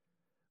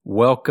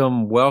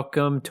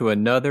Welcome to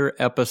another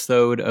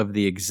episode of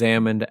The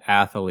Examined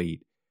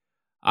Athlete.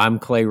 I'm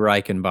Clay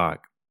Reichenbach.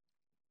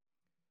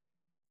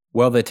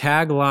 Well, the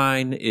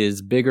tagline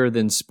is bigger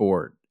than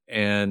sport,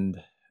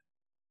 and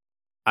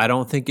I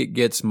don't think it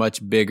gets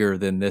much bigger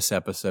than this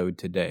episode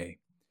today.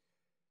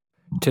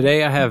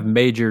 Today I have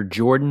Major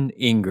Jordan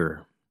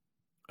Enger,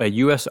 a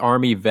U.S.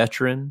 Army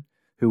veteran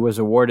who was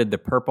awarded the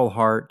Purple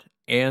Heart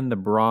and the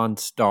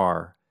Bronze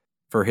Star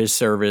for his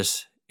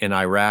service in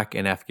Iraq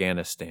and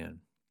Afghanistan.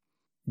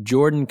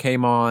 Jordan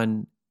came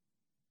on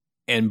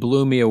and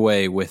blew me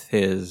away with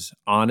his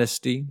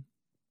honesty,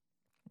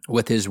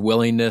 with his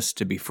willingness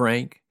to be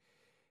frank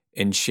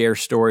and share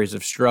stories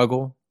of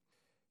struggle,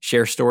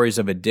 share stories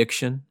of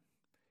addiction,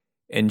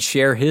 and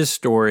share his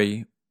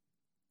story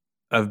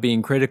of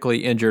being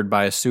critically injured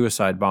by a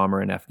suicide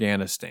bomber in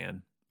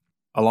Afghanistan,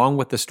 along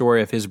with the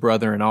story of his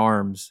brother in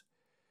arms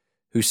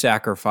who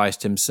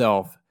sacrificed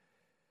himself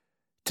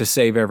to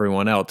save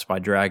everyone else by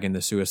dragging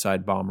the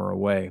suicide bomber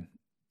away.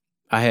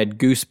 I had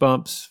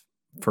goosebumps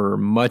for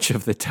much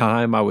of the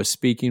time I was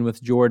speaking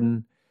with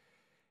Jordan.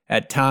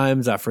 At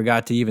times, I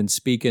forgot to even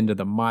speak into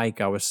the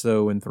mic. I was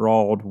so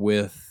enthralled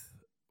with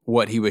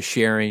what he was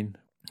sharing,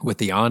 with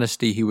the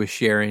honesty he was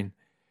sharing.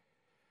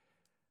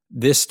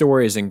 This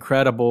story is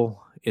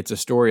incredible. It's a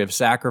story of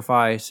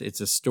sacrifice.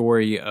 It's a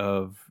story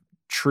of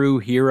true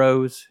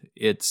heroes.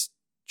 It's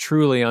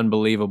truly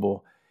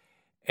unbelievable.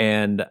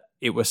 And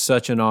it was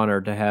such an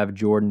honor to have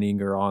Jordan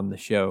Enger on the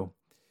show.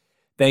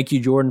 Thank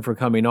you, Jordan, for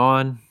coming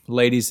on.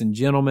 Ladies and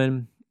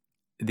gentlemen,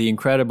 the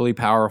incredibly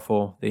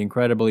powerful, the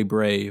incredibly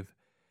brave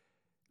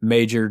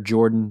Major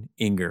Jordan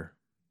Enger.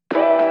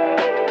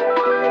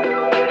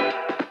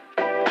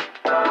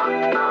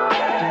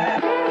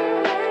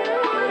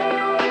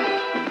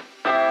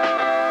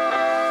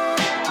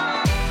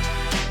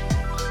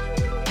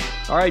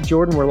 All right,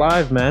 Jordan, we're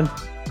live, man.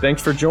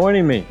 Thanks for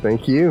joining me.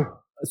 Thank you.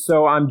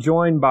 So I'm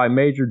joined by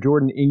Major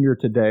Jordan Enger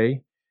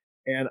today.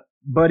 And,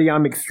 buddy,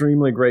 I'm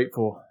extremely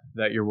grateful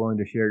that you're willing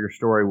to share your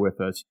story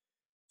with us.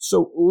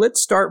 So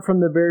let's start from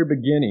the very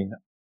beginning.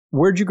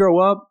 Where'd you grow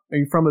up? Are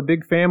you from a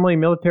big family,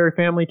 military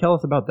family? Tell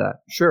us about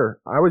that.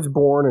 Sure. I was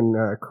born in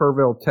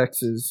Kerrville,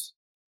 Texas.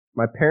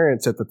 My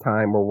parents at the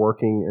time were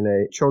working in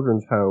a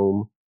children's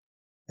home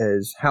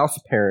as house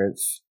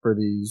parents for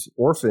these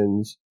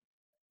orphans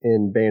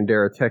in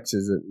Bandera,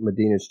 Texas at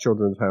Medina's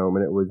Children's Home,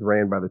 and it was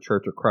ran by the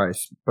Church of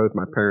Christ. Both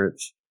my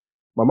parents,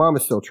 my mom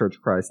is still Church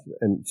of Christ,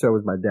 and so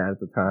was my dad at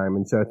the time.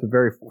 And so it's a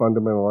very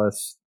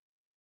fundamentalist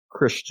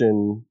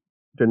Christian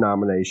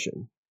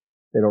denomination.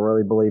 They don't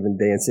really believe in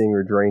dancing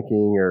or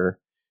drinking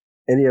or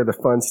any of the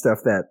fun stuff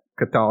that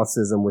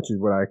Catholicism, which is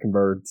what I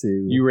converted to.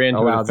 You ran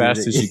to it as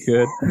fast as you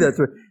could. That's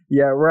what.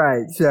 Yeah,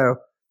 right. So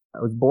I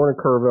was born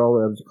in Kerrville.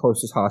 That was the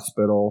closest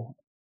hospital.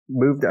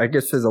 Moved, I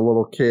guess, as a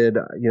little kid.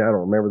 I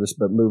don't remember this,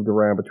 but moved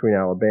around between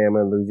Alabama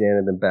and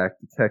Louisiana, then back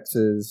to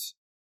Texas.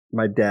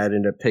 My dad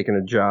ended up taking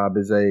a job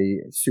as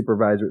a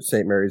supervisor at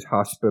St. Mary's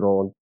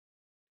Hospital.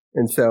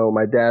 And so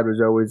my dad was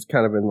always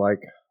kind of in like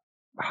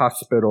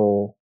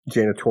hospital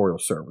janitorial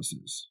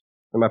services.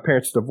 And my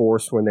parents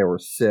divorced when they were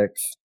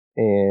 6,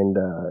 and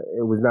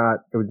it was not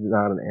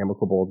an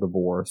amicable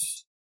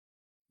divorce.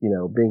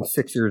 Being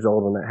 6 years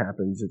old when that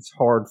happens, it's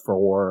hard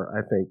for,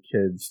 I think,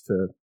 kids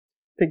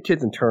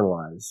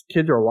internalize.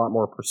 Kids are a lot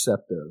more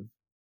perceptive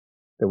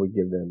than we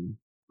give them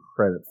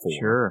credit for.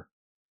 Sure.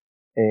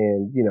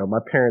 And, my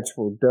parents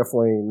were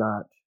definitely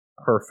not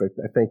perfect.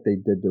 I think they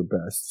did their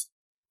best.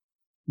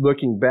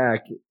 Looking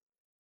back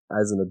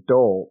as an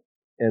adult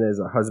and as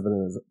a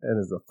husband and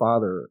as a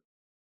father,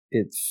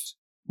 it's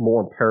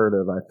more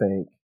imperative, I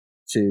think,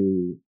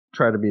 to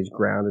try to be as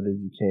grounded as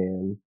you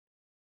can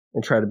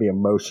and try to be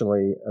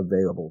emotionally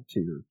available to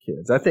your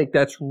kids. I think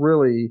that's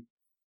really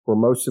where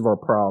most of our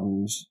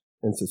problems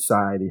in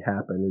society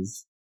happen,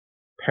 is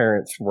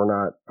parents were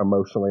not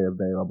emotionally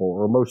available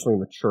or emotionally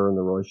mature in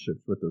their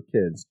relationships with their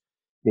kids,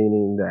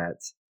 meaning that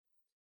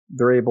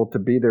they're able to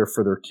be there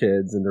for their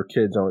kids and their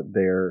kids aren't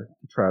there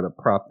to try to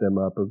prop them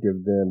up or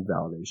give them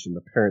validation.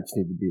 The parents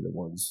need to be the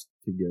ones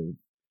to give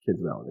kids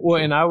validation.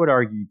 Well, and I would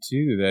argue,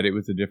 too, that it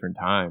was a different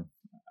time.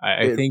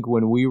 I think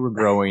when we were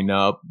growing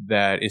up,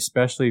 that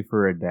especially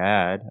for a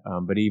dad,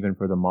 but even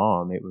for the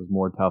mom, it was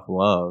more tough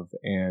love.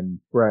 And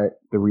right.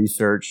 The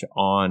research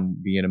on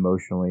being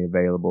emotionally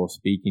available,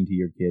 speaking to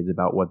your kids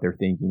about what they're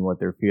thinking, what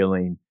they're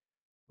feeling,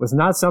 was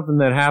not something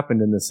that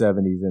happened in the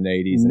 70s and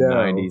 80s and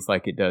 90s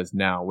like it does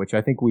now, which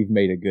I think we've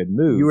made a good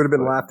move. You would have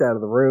been laughed out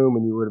of the room,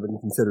 and you would have been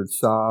considered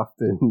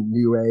soft and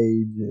new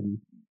age and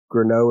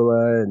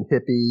granola and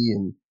hippie.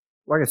 And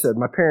like I said,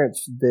 my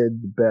parents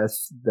did the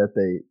best that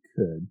they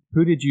could.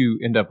 Who did you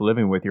end up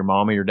living with, your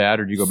mom or your dad,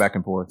 or did you go back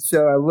and forth?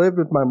 So I lived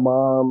with my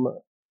mom,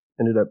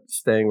 ended up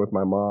staying with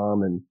my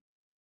mom. And,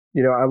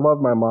 I love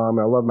my mom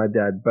and I love my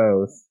dad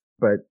both.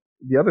 But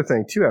the other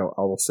thing, too,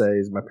 I will say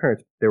is my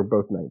parents, they were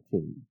both 19.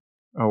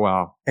 Oh,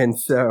 wow. And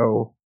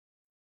so,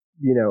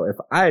 if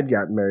I had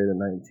gotten married at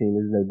 19,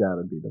 there's no doubt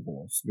I'd be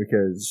divorced,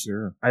 because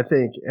sure. I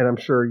think, and I'm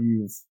sure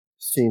you've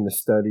seen the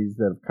studies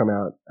that have come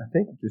out, I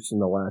think just in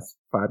the last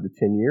 5 to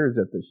 10 years,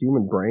 that the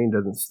human brain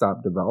doesn't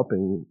stop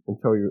developing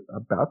until you're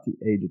about the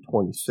age of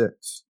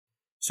 26.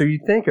 So you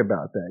think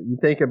about that. You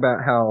think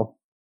about how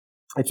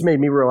it's made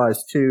me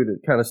realize too, to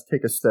kind of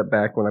take a step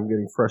back when I'm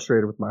getting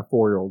frustrated with my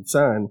 4-year-old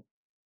son.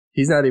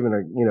 He's not even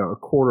a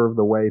quarter of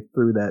the way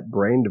through that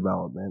brain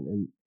development,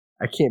 and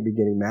I can't be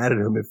getting mad at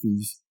him if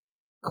he's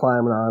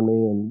climbing on me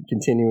and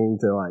continuing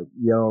to like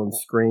yell and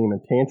scream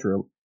and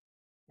tantrum.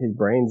 His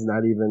brain's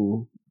not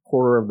even a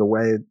quarter of the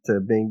way to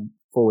being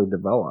fully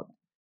developed.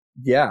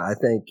 Yeah, I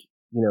think,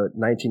 at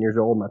 19 years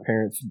old, my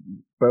parents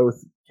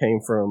both came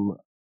from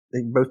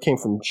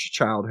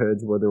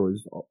childhoods where there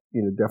was,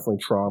 definitely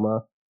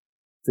trauma,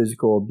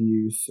 physical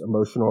abuse,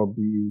 emotional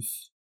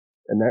abuse,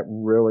 and that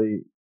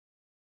really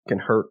can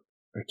hurt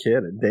a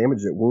kid.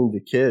 It wounds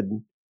a kid.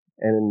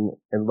 And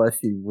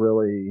unless you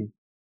really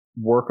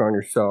work on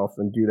yourself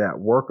and do that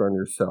work on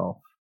yourself,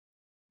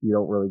 you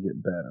don't really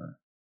get better.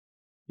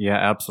 Yeah,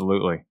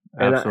 absolutely.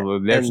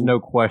 Absolutely. There's no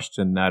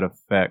question that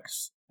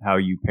affects how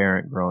you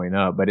parent growing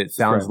up, but it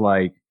sounds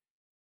like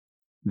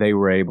they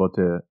were able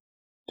to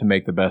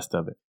make the best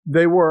of it.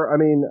 They were. I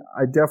mean,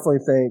 I definitely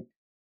think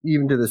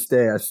even to this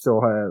day, I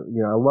still have,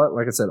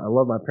 like I said, I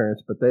love my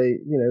parents, but they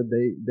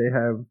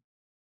have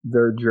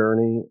their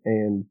journey.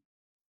 And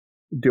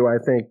do I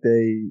think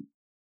they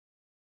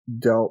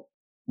dealt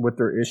with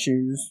their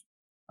issues?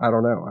 I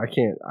don't know. I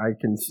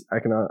can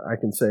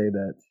say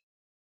that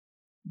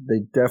they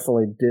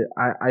definitely did.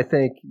 I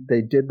think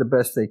they did the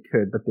best they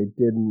could, but they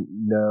didn't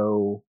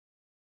know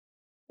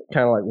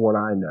kind of like what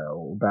I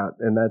know about,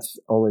 and that's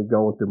only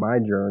going through my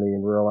journey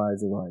and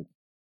realizing like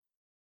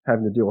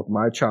having to deal with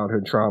my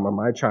childhood trauma,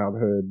 my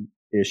childhood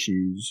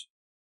issues.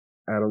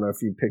 I don't know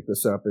if you picked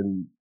this up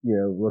and,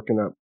 looking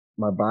up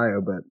my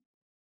bio, but,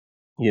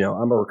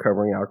 I'm a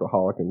recovering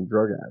alcoholic and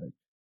drug addict.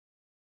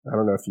 I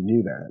don't know if you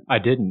knew that. I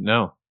didn't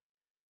know.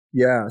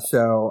 Yeah.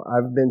 So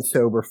I've been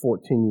sober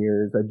 14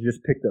 years. I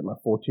just picked up my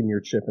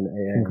 14-year chip in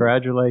AA.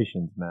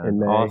 Congratulations,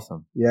 man.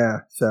 Awesome. Yeah.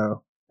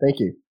 So thank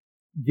you.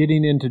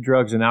 Getting into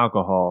drugs and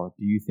alcohol,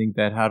 do you think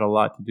that had a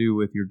lot to do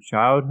with your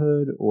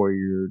childhood or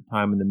your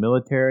time in the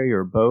military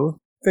or both?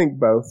 I think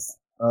both.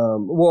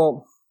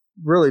 Well,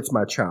 really, it's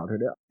my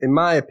childhood. In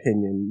my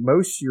opinion,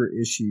 most of your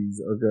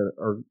issues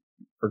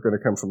are going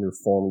to come from your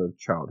formative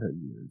childhood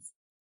years.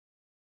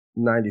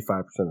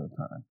 95% of the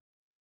time.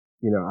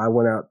 I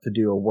went out to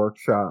do a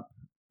workshop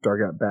after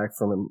I got back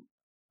from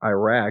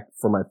Iraq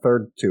for my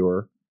third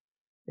tour.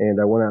 And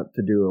I went out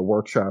to do a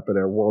workshop at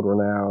a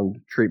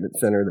world-renowned treatment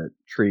center that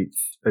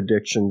treats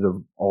addictions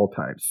of all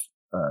types,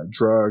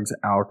 drugs,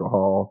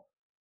 alcohol,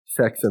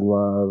 sex and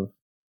love,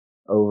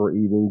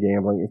 overeating,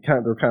 gambling.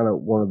 They're kind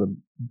of one of the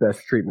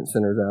best treatment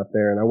centers out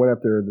there. And I went up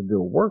there to do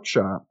a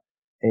workshop,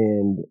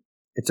 and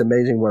it's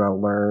amazing what I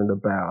learned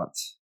about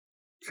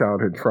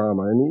childhood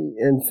trauma.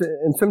 And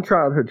some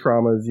childhood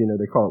traumas,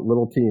 they call it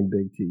little T and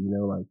big T,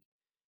 like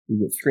you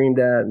get screamed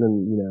at and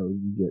then,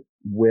 you get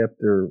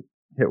whipped or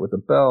hit with a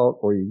belt,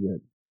 or you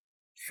get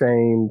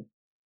shamed.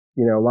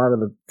 A lot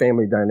of the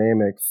family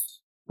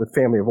dynamics with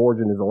family of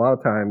origin is a lot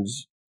of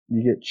times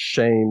you get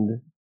shamed.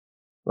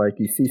 Like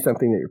you see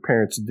something that your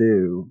parents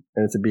do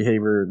and it's a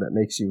behavior that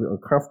makes you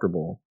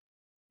uncomfortable,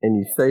 and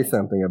you say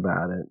something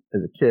about it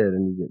as a kid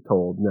and you get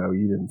told, no,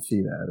 you didn't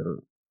see that,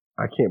 or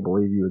I can't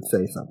believe you would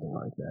say something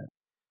like that.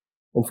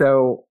 And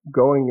so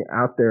going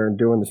out there and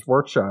doing this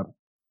workshop,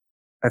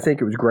 I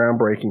think it was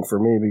groundbreaking for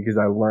me because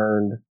I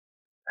learned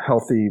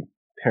healthy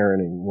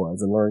parenting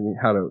was and learning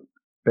how to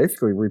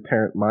basically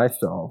reparent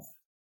myself.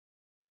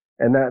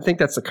 And I think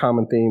that's a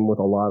common theme with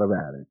a lot of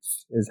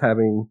addicts, is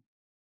having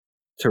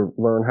to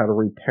learn how to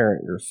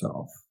reparent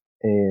yourself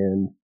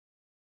and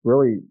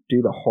really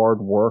do the hard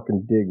work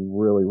and dig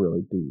really,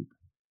 really deep.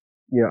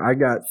 I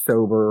got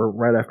sober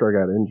right after I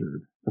got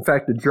injured. In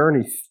fact, the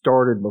journey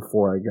started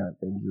before I got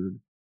injured,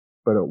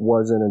 but it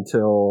wasn't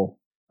until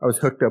I was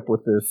hooked up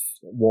with this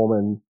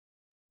woman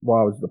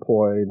while I was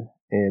deployed,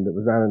 and it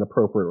was not an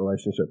appropriate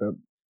relationship.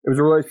 It was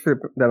a relationship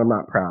that I'm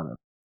not proud of.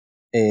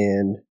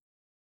 And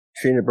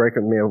she ended up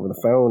breaking with me over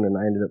the phone, and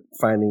I ended up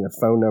finding a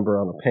phone number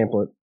on a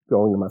pamphlet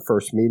going to my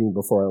first meeting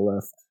before I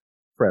left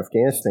for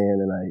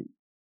Afghanistan. And I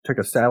took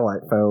a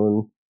satellite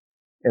phone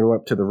and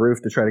went up to the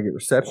roof to try to get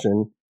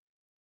reception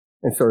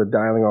and started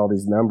dialing all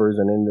these numbers,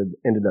 and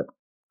ended up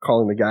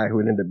calling the guy who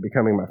ended up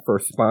becoming my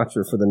first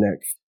sponsor for the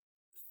next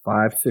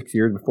 5-6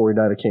 years before he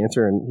died of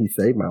cancer. And he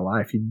saved my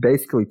life. He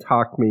basically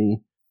talked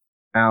me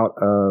out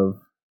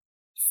of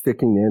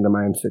sticking the end of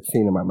my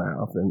M16 in my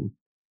mouth. And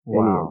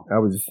wow. I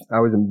was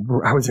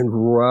in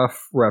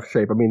rough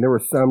shape. I mean, there were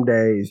some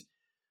days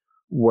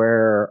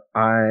where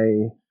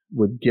I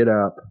would get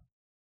up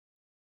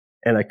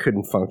and I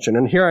couldn't function.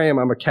 And here I am.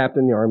 I'm a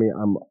captain in the Army.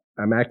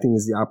 I'm acting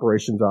as the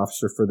operations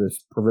officer for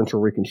this provincial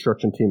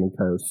reconstruction team in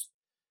Coast.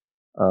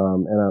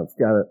 And I've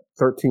got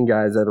 13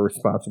 guys that are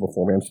responsible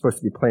for me. I'm supposed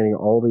to be planning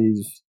all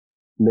these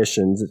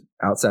missions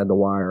outside the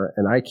wire,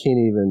 and I can't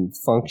even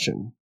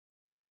function.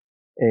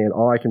 And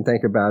all I can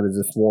think about is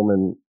this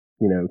woman,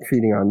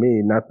 cheating on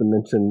me, not to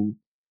mention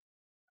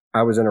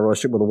I was in a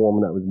relationship with a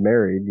woman that was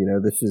married.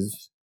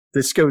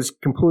 This goes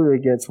completely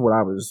against what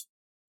I was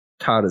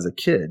taught as a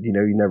kid. You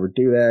never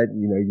do that.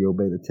 You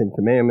obey the 10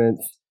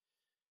 Commandments,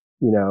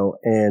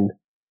 and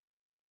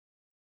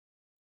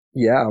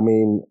yeah,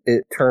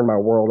 it turned my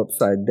world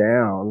upside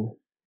down.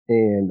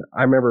 And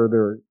I remember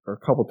there were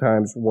a couple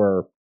times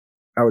where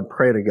I would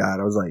pray to God.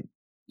 I was like,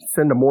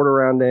 send a mortar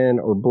round in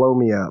or blow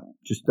me up.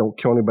 Just don't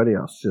kill anybody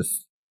else.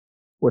 Just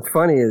what's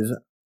funny is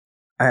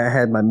I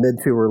had my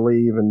mid-tour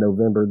leave in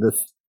November.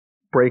 This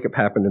breakup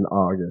happened in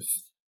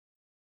August.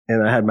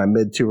 And I had my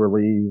mid-tour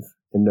leave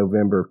in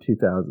November of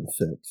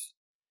 2006.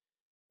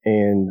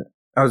 And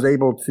I was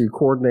able to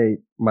coordinate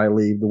my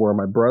leave to where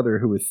my brother,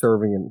 who was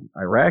serving in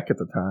Iraq at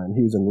the time,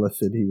 he was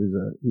enlisted. He was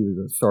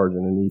a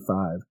sergeant in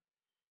E5.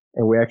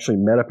 And we actually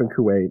met up in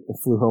Kuwait and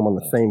flew home on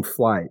the same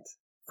flight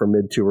for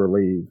mid-tour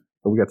leave.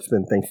 And we got to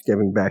spend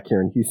Thanksgiving back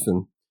here in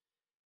Houston.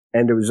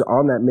 And it was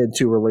on that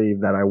mid-tour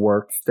leave that I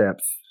worked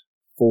steps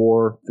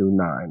 4 through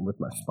 9 with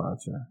my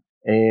sponsor.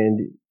 And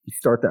you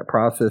start that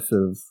process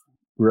of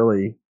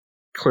really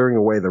clearing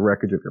away the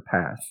wreckage of your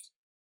past.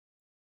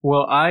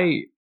 Well,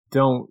 I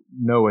don't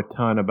know a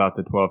ton about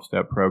the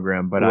 12-step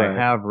program, but right. I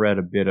have read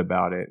a bit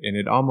about it, and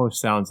it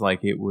almost sounds like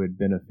it would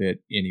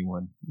benefit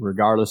anyone,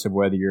 regardless of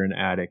whether you're an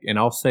addict. And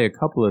I'll say a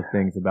couple of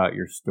things about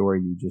your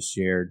story you just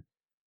shared.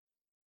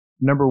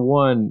 Number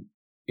one,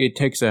 it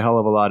takes a hell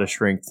of a lot of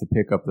strength to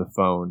pick up the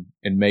phone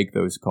and make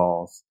those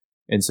calls.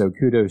 And so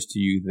kudos to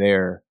you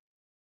there.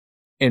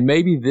 And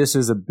maybe this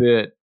is a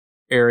bit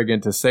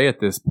arrogant to say at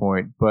this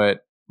point, but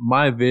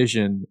my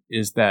vision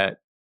is that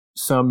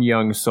some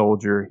young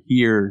soldier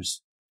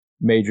hears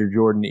Major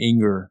Jordan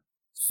Enger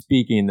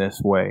speaking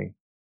this way,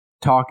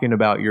 talking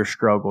about your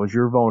struggles,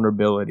 your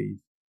vulnerabilities,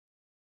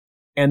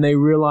 and they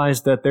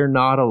realize that they're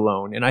not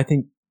alone. And I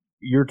think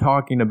you're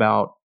talking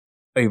about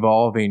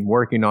evolving,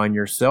 working on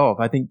yourself.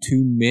 I think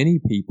too many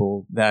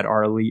people that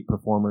are elite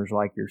performers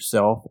like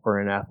yourself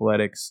or in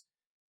athletics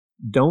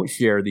don't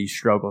share these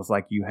struggles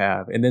like you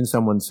have. And then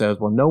someone says,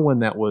 well, no one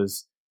that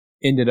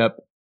ended up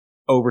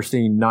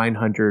overseeing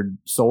 900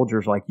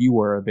 soldiers like you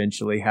were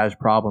eventually has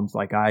problems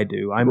like I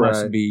do. I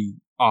must be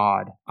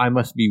odd. I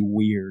must be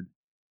weird.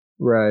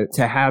 Right.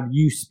 To have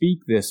you speak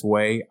this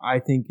way, I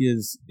think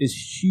is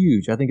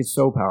huge. I think it's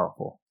so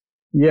powerful.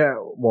 Yeah.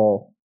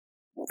 Well,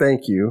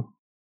 thank you.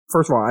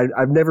 First of all,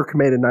 I've never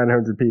committed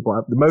 900 people.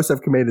 The most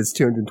I've committed is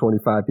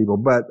 225 people,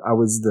 but I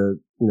was the,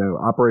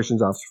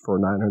 operations officer for a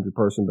 900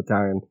 person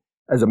battalion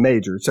as a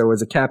major. So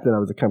as a captain, I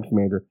was a company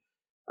commander.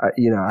 I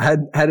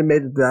hadn't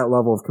made it to that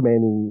level of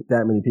commanding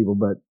that many people,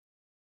 but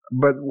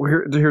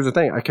here's the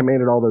thing. I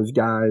commanded all those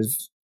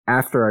guys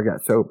after I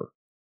got sober.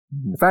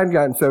 If I hadn't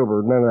gotten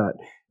sober, none of that.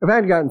 If I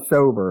hadn't gotten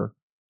sober,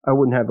 I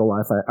wouldn't have the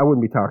life I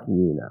wouldn't be talking to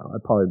you now.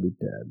 I'd probably be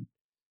dead.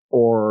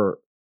 Or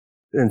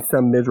in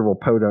some miserable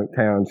podunk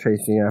town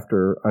chasing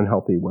after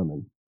unhealthy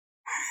women.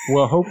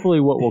 Well, hopefully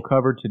what we'll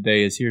cover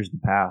today is here's the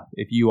path.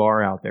 If you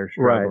are out there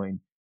struggling,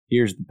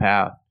 here's the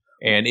path.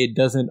 And it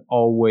doesn't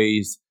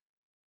always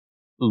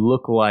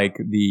look like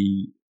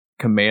the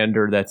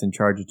commander that's in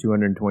charge of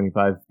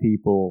 225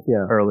 people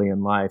early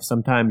in life.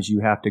 Sometimes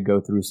you have to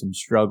go through some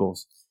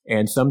struggles.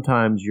 And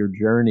sometimes your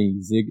journey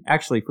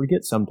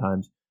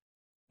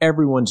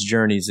everyone's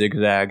journey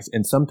zigzags,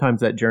 and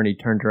sometimes that journey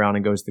turns around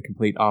and goes the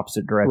complete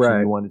opposite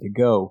direction you wanted to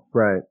go.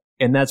 Right.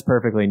 And that's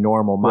perfectly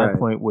normal. My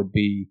point would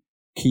be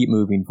keep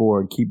moving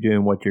forward, keep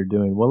doing what you're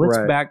doing. Well, let's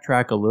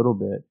backtrack a little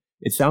bit.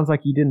 It sounds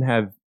like you didn't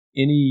have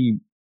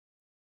any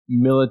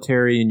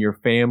military in your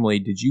family.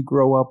 Did you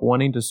grow up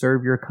wanting to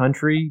serve your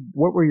country?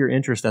 What were your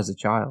interests as a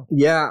child?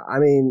 Yeah, I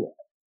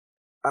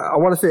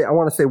want to say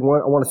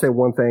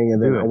one thing,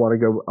 and then I want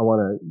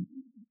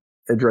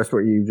to address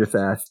what you just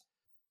asked.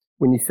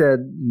 When you said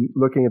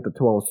looking at the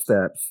 12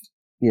 steps,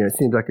 it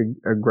seems like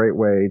a great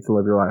way to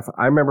live your life.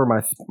 I remember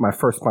my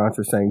first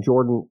sponsor saying,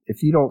 Jordan,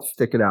 if you don't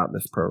stick it out in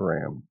this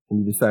program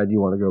and you decide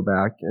you want to go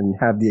back and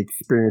have the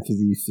experiences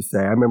he used to say.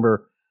 I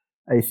remember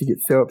I used to get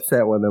so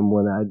upset with him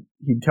when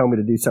he'd tell me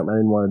to do something I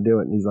didn't want to do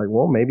it. And he's like,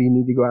 well, maybe you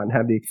need to go out and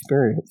have the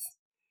experience.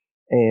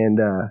 And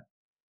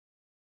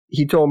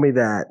he told me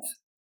that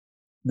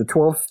the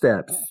 12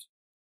 steps,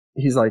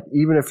 he's like,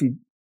 even if you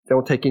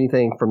don't take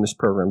anything from this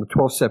program, the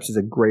 12 steps is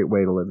a great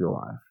way to live your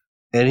life.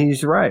 And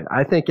he's right.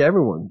 I think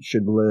everyone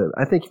should live.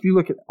 I think if you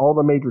look at all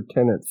the major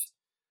tenets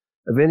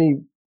of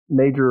any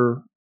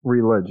major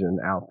religion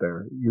out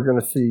there, you're going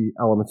to see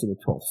elements of the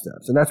 12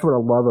 steps. And that's what I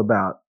love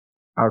about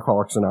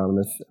Alcoholics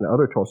Anonymous and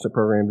other 12-step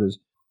programs is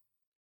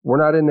we're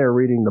not in there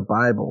reading the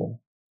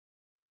Bible.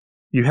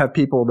 You have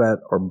people that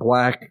are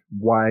black,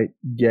 white,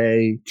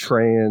 gay,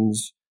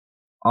 trans,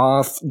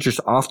 off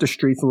the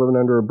streets living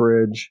under a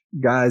bridge,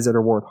 guys that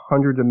are worth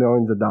hundreds of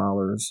millions of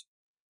dollars.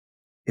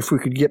 If we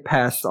could get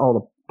past all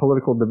the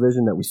political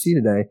division that we see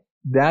today,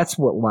 that's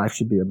what life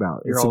should be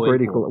about. It's a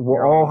great equal.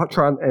 We're all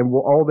trying, and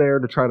we're all there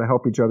to try to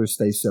help each other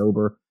stay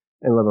sober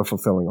and live a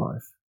fulfilling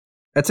life.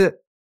 That's it.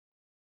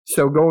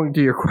 So going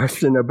to your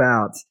question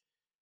about,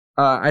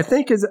 I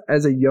think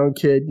as a young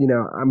kid,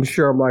 I'm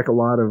sure I'm like a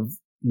lot of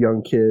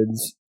young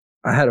kids.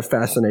 I had a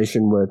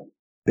fascination with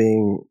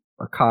being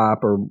a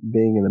cop or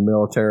being in the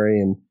military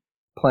and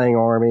playing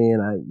Army,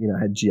 and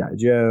I had G.I.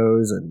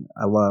 Joes, and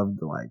I loved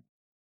like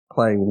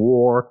playing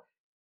war.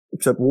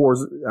 Except war,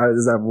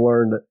 as I've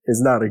learned,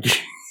 is not a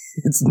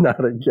it's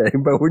not a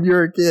game. But when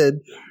you're a kid,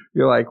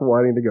 you're like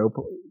wanting to go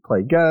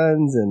play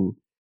guns and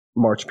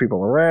march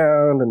people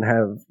around and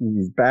have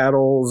these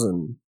battles,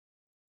 and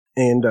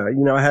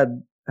I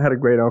had a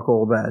great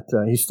uncle that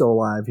he's still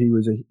alive. He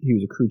was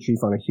a crew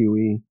chief on a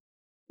Huey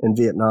in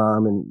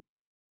Vietnam, and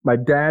my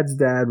dad's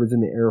dad was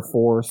in the Air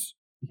Force.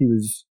 He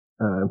was,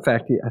 in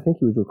fact, I think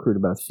he was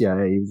recruited by the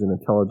CIA. He was an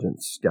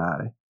intelligence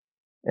guy.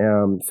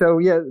 So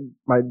yeah,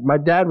 my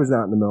dad was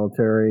not in the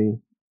military.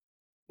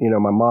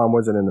 My mom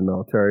wasn't in the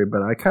military,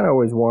 but I kind of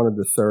always wanted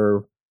to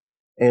serve.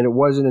 And it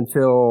wasn't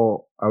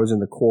until I was in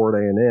the Corps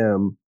at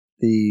A&M,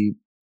 the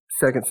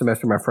second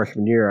semester of my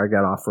freshman year, I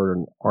got offered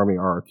an Army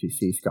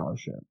ROTC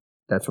scholarship.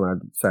 That's when I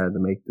decided to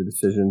make the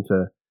decision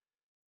to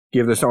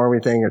give this Army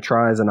thing a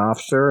try as an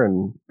officer,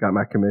 and got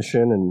my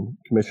commission and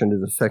commissioned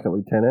as a second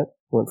lieutenant.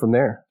 Went from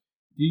there.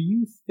 Do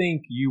you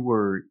think you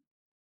were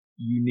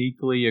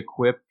uniquely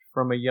equipped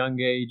from a young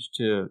age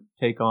to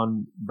take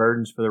on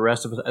burdens for the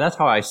rest of us? That's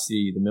how I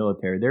see the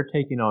military. They're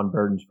taking on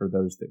burdens for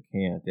those that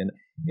can't. And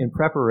in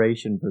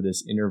preparation for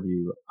this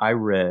interview, I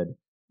read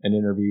an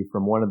interview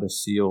from one of the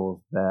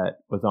SEALs that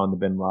was on the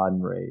bin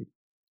Laden raid.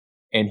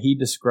 And he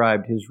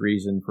described his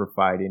reason for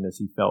fighting as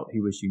he felt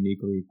he was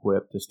uniquely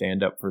equipped to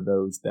stand up for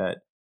those that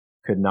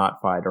could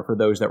not fight, or for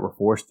those that were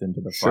forced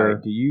into the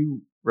fight. Do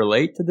you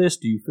relate to this?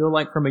 Do you feel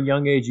like from a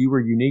young age you were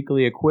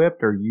uniquely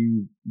equipped, or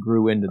you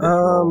grew into this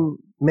role?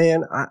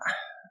 Man,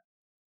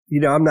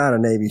 I'm not a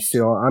Navy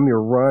SEAL. I'm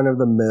your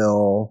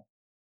run-of-the-mill,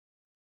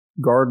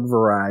 garden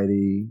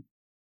variety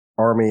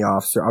Army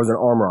officer. I was an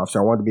armor officer.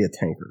 I wanted to be a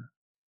tanker.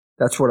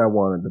 That's what I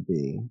wanted to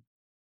be.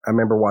 I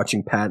remember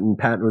watching Patton.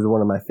 Patton was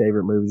one of my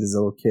favorite movies as a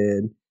little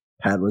kid.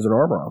 Patton was an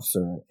armor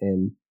officer,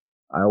 and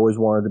I always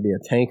wanted to be a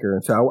tanker.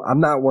 And so I'm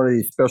not one of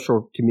these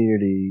special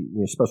community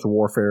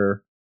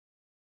warfare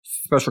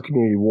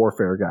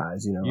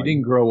guys. You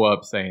didn't grow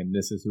up saying,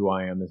 this is who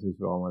I am, this is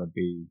who I want to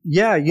be.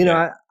 Yeah, I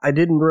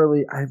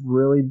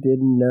really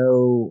didn't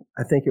know.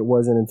 I think it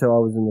wasn't until I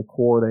was in the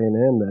Corps at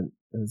A&M that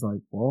it was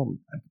like, well,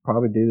 I could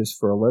probably do this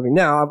for a living.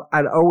 Now,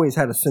 I'd always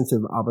had a sense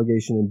of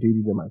obligation and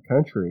duty to my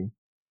country.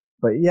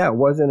 But yeah, it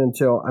wasn't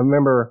until I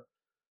remember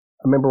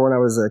when I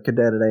was a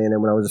cadet at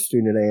A&M, when I was a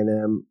student at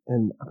A&M,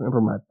 and I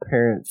remember my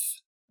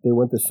parents, they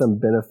went to some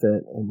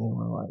benefit and they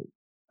were like,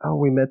 oh,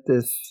 we met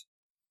this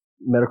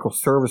medical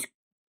service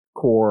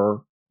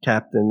corps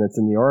captain that's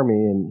in the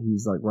Army, and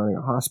he's like running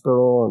a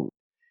hospital,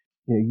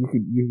 and you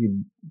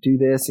could do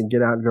this and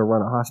get out and go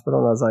run a hospital.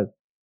 And I was like,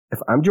 if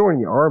I'm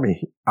joining the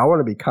Army, I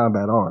want to be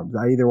combat arms.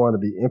 I either want to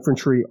be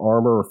infantry,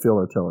 armor, or field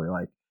artillery.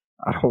 Like,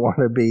 I don't want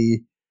to be.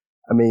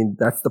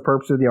 That's the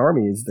purpose of the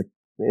Army,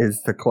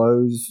 is to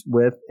close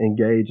with,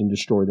 engage, and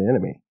destroy the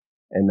enemy.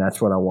 And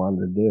that's what I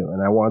wanted to do.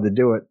 And I wanted to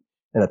do it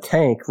in a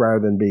tank rather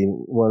than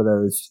being one of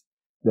those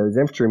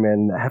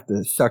infantrymen that have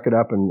to suck it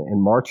up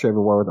and march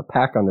everywhere with a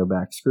pack on their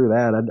back. Screw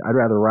that. I'd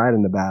rather ride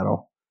in the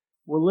battle.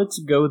 Well, let's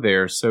go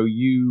there. So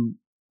you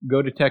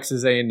go to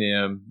Texas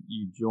A&M,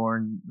 you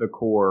join the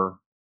Corps,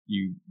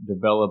 you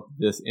develop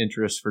this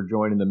interest for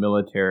joining the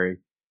military,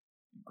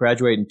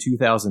 graduate in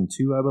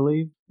 2002, I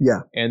believe.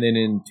 Yeah. And then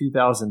in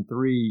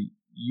 2003,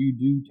 you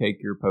do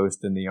take your post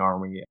in the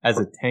Army as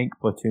a tank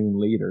platoon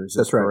leader. Is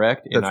that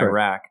correct? In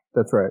Iraq.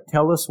 That's right.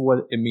 Tell us what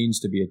it means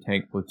to be a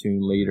tank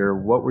platoon leader.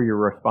 What were your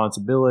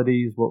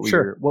responsibilities? What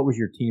was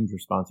your team's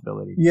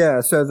responsibility?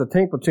 Yeah, so as a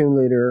tank platoon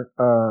leader,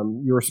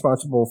 you're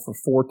responsible for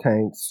 4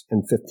 tanks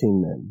and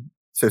 15 men.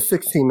 So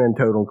 16 men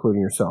total,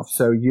 including yourself.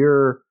 So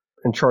you're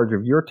in charge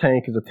of your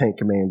tank as a tank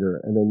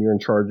commander, and then you're in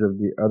charge of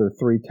the other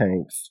 3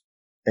 tanks.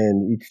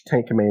 And each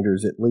tank commander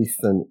is at least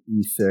an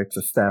E6,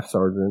 a staff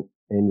sergeant,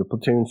 and your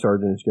platoon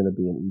sergeant is going to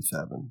be an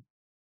E7.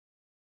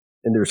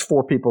 And there's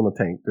 4 people in the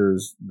tank.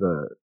 There's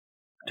the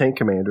tank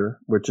commander,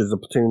 which is a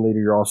platoon leader.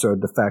 You're also a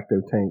de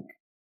facto tank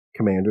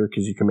commander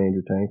because you command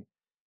your tank.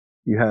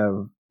 You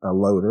have a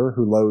loader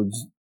who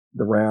loads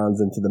the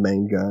rounds into the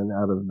main gun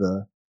out of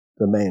the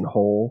main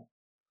hole.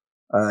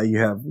 You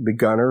have the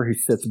gunner who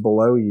sits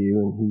below you,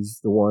 and he's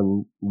the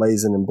one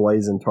lasing and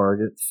blazing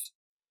targets.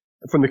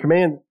 From the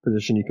command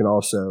position, you can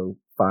also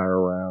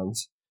fire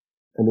rounds.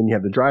 And then you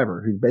have the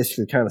driver who's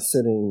basically kind of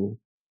sitting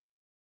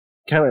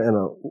kind of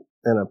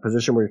in a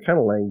position where you're kind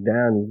of laying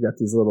down. You've got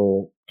these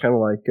little kind of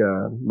like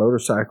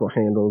motorcycle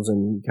handles,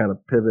 and you kind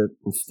of pivot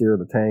and steer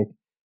the tank.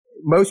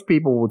 Most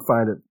people would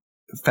find it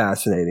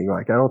fascinating.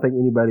 Like, I don't think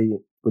anybody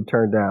would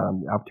turn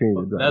down the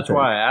opportunity to drive. That's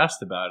why I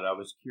asked about it. I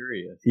was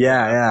curious.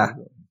 Yeah.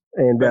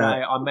 And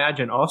I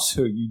imagine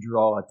also you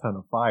draw a ton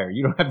of fire.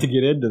 You don't have to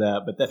get into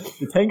that, but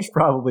the tank's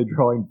probably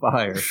drawing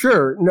fire.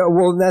 Sure. No,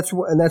 well, that's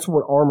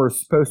what armor is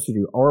supposed to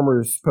do.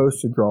 Armor is supposed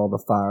to draw the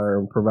fire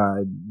and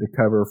provide the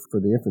cover for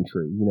the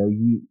infantry.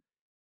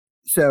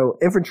 So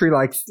infantry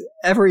likes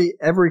every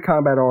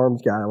combat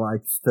arms guy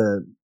likes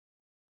to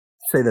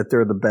say that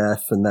they're the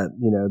best, and that,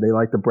 they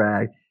like to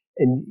brag.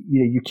 And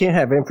you can't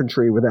have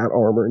infantry without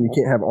armor, and you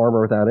can't have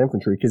armor without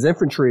infantry, because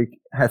infantry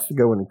has to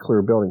go in and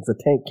clear buildings. The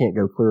tank can't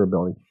go clear a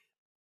building.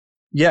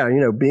 Yeah,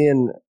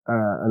 being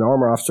an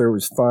armor officer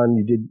was fun.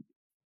 You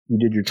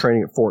did your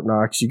training at Fort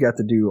Knox. You got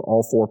to do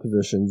all 4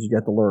 positions. You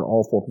got to learn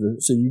all 4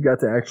 positions. So you got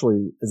to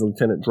actually, as a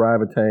lieutenant, drive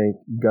a tank,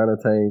 gun a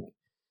tank.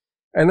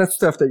 And that's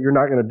stuff that you're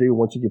not going to do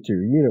once you get to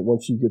your unit.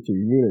 Once you get to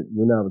your unit,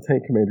 you're now the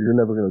tank commander. You're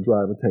never going to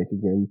drive a tank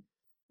again.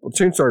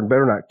 Platoon sergeant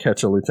better not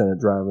catch a lieutenant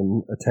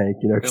driving a tank,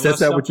 because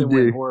that's not what you do.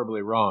 Went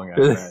horribly wrong,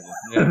 I imagine.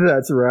 Yeah.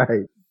 That's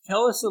right.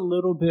 Tell us a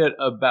little bit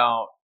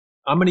about,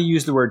 I'm going to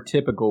use the word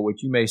typical,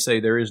 which you may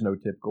say there is no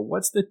typical.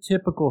 What's the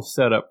typical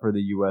setup for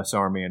the U.S.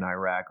 Army in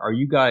Iraq? Are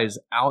you guys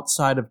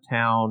outside of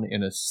town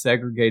in a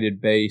segregated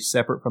base,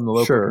 separate from the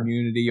local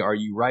community? Are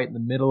you right in the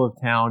middle of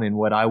town in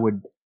what I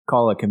would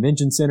call a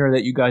convention center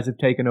that you guys have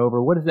taken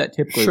over? What does that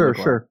typically look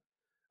like? Sure.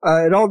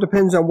 It all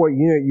depends on what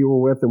unit you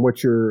were with and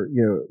what your,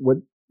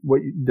 what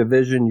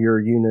division your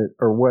unit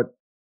or what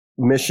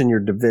mission your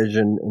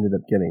division ended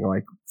up getting.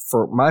 Like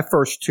for my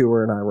first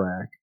tour in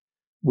Iraq,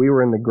 we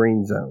were in the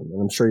green zone.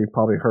 And I'm sure you've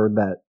probably heard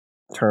that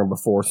term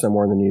before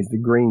somewhere in the news, the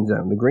green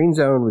zone. The green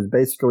zone was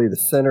basically the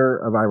center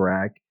of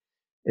Iraq.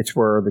 It's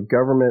where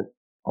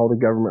all the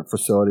government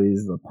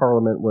facilities, the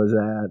parliament was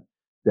at,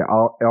 the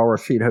Al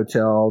Rashid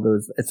Hotel.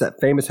 It's that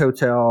famous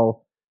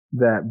hotel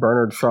that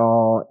Bernard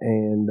Shaw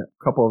and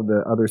a couple of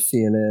the other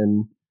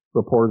CNN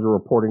reporters were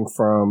reporting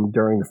from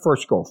during the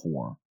first Gulf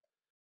War.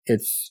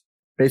 It's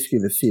basically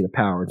the seat of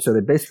power. And so they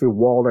basically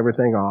walled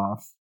everything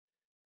off,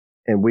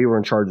 and we were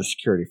in charge of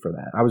security for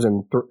that. I was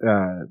in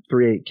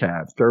 3-8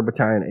 Cav, 3rd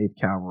Battalion,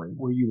 8th Cavalry.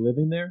 Were you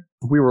living there?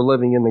 We were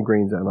living in the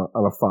green zone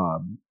on a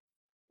fob.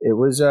 It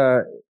was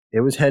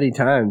heady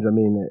times. I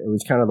mean, it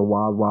was kind of the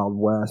wild, wild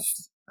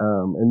west.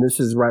 And this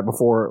is right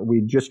before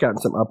we'd just gotten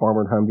some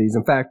up-armored Humvees.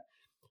 In fact,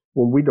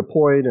 when we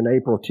deployed in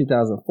April of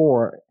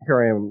 2004,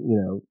 here I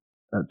am,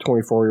 a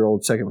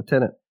 24-year-old second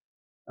lieutenant.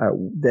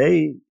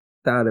 They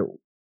thought it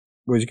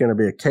was going to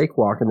be a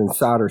cakewalk, and then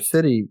Sadr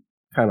City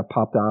kind of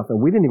popped off,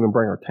 and we didn't even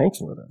bring our tanks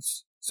with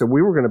us. So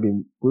we were going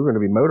to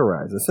be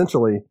motorized,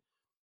 essentially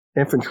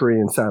infantry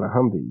inside of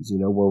Humvees,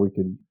 where we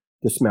could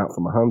dismount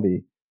from a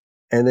Humvee.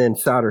 And then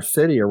Sadr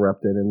City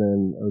erupted, and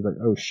then I was like,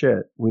 oh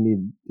shit, we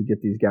need to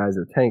get these guys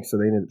their tanks. So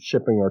they ended up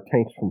shipping our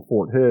tanks from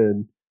Fort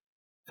Hood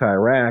to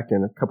Iraq,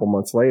 and a couple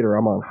months later,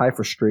 I'm on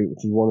Haifa Street,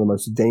 which is one of the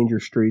most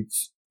dangerous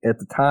streets at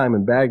the time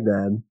in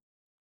Baghdad,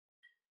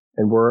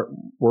 and we're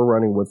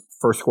running with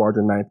 1st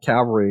Squadron 9th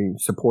Cavalry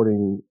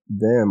supporting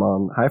them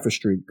on Haifa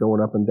Street,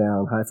 going up and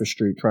down Haifa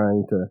Street,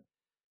 trying to,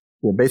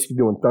 basically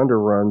doing thunder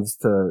runs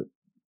to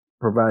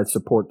provide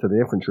support to the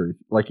infantry.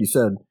 Like you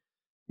said,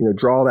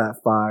 draw that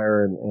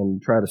fire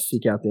and try to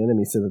seek out the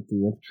enemy so that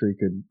the infantry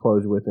could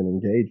close with and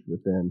engage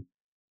with them.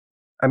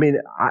 I mean,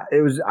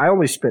 I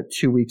only spent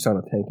 2 weeks on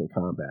a tank in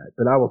combat,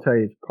 but I will tell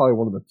you, it's probably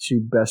one of the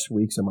 2 best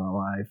weeks of my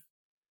life.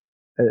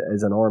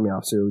 As an Army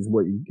officer, it was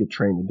what you get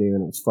trained to do,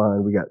 and it was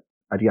fun.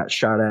 I got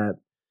shot at.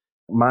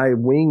 My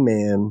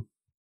wingman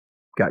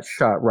got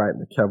shot right in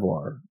the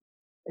Kevlar,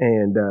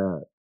 and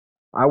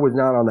I was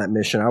not on that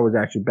mission. I was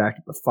actually back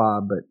at the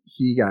fob, but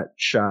he got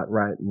shot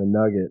right in the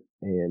nugget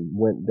and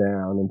went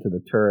down into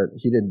the turret.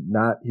 He did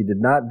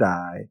not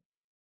die.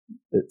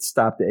 It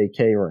stopped the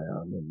AK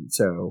round, and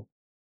so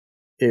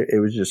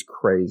it was just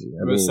crazy.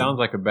 It sounds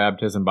like a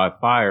baptism by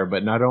fire,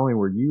 but not only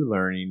were you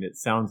learning,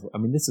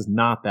 this is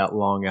not that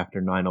long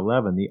after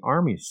 9/11. The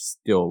Army's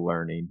still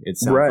learning. It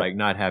sounds like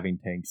not having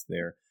tanks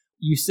there.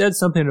 You said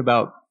something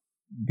about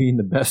being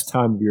the best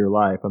time of your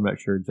life. I'm not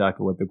sure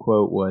exactly what the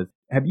quote was.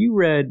 Have you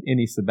read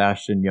any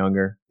Sebastian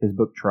Junger, his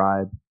book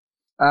Tribe?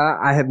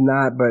 I have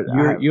not, but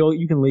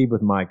you can leave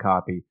with my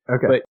copy.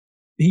 Okay. But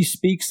he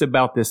speaks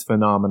about this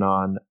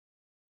phenomenon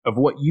of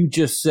what you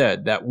just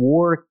said, that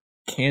war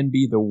can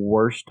be the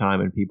worst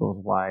time in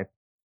people's life,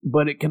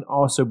 but it can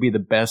also be the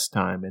best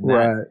time. And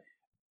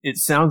it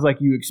sounds like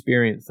you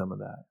experienced some of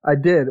that. I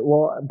did.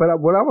 Well, but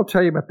what I will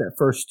tell you about that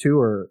first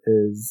tour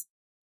is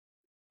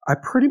I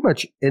pretty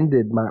much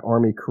ended my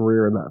Army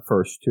career in that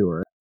first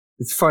tour.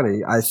 It's funny.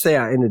 I say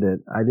I ended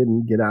it. I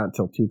didn't get out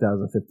until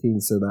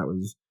 2015, so that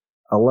was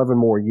 11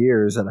 more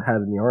years that I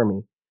had in the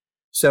Army.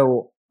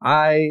 So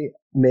I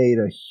made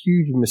a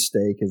huge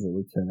mistake as a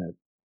lieutenant.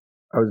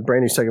 I was a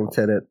brand new second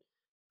lieutenant.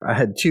 I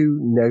had 2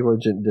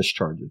 negligent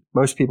discharges.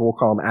 Most people will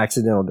call them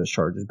accidental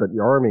discharges, but the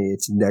Army,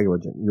 it's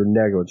negligent. You're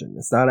negligent.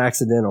 It's not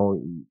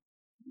accidental.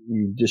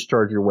 You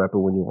discharge your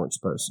weapon when you weren't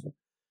supposed to.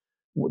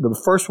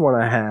 The first one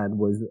I had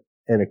was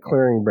in a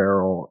clearing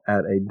barrel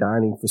at a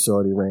dining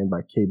facility ran by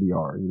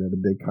KBR, the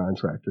big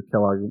contractor,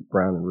 Kellogg,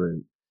 Brown and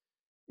Root.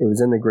 It was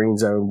in the green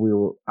zone.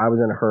 I was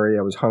in a hurry.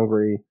 I was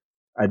hungry.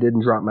 I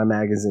didn't drop my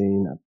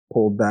magazine. I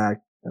pulled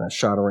back and I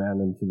shot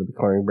around into the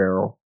clearing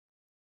barrel.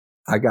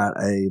 I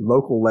got a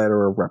local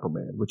letter of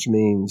reprimand, which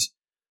means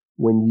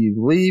when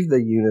you leave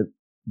the unit,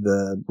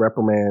 the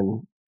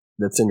reprimand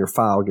that's in your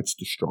file gets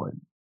destroyed.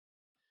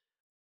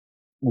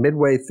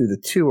 Midway through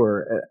the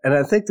tour, and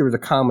I think there was a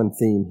common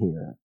theme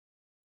here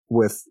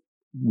with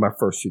my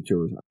first 2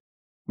 tours.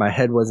 My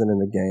head wasn't in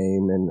the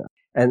game, and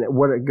And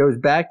what it goes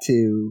back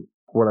to,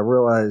 what I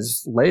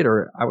realized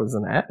later, I was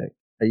an addict.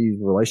 I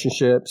used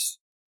relationships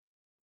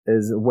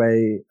as a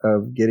way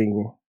of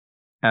getting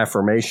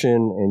affirmation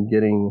and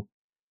getting,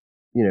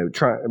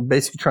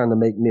 basically trying to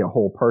make me a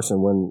whole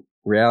person, when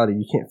in reality,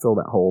 you can't fill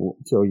that hole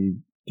until you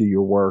do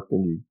your work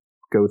and you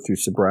go through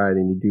sobriety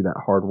and you do that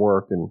hard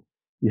work, and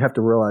you have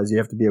to realize you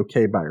have to be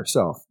okay by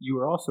yourself. You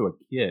were also a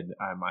kid,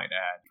 I might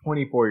add,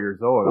 24 years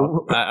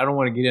old. I don't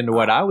want to get into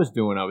what I was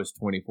doing. I was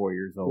 24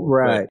 years old.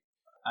 Right.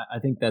 I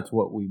think that's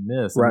what we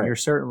miss. Right. I mean, you're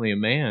certainly a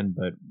man,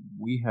 but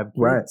we have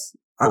kids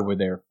over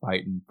there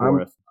fighting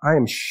for us. I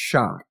am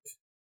shocked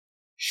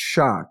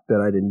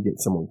that I didn't get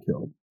someone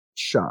killed.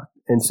 Shocked.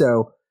 And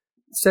so,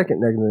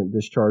 second negligent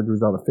discharge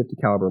was on a 50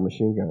 caliber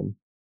machine gun.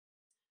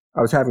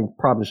 I was having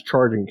problems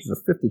charging because of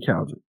 50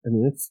 caliber. I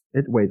mean,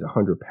 it weighs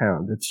 100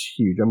 pounds. It's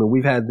huge. I mean,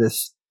 we've had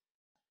this.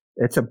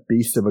 It's a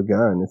beast of a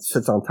gun. It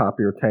sits on top of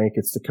your tank.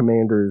 It's the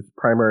commander's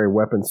primary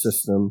weapon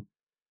system.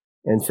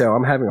 And so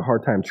I'm having a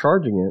hard time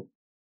charging it.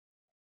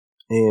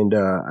 And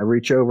I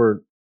reach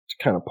over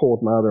to kind of pull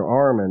with my other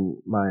arm, and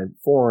my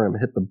forearm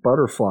hit the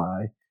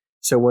butterfly.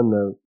 So when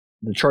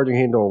the charging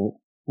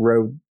handle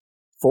rode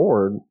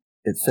forward,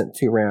 it sent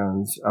 2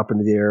 rounds up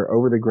into the air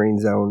over the green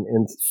zone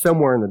and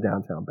somewhere in the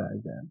downtown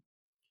Baghdad.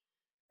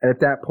 And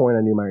at that point,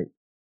 I knew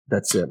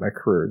that's it. My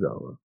career is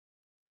over.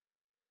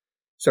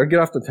 So I get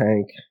off the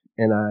tank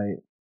and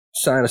I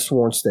sign a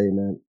sworn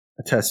statement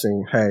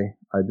attesting, hey,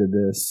 I did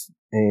this.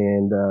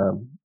 And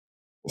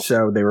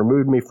so they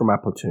removed me from my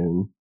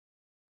platoon.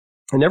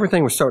 And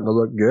everything was starting to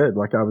look good.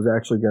 Like I was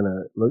actually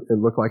it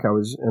looked like I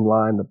was in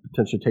line to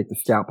potentially take the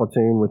scout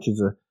platoon, which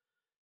is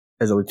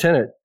as a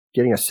lieutenant,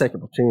 getting a second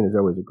platoon is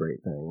always a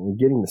great thing. And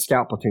getting the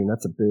scout platoon,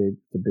 that's a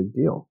big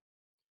deal.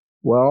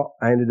 Well,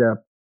 I ended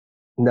up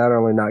not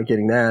only not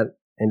getting that,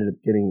 ended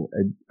up getting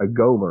a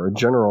GOMER, a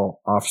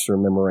General Officer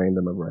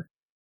Memorandum of Record.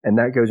 And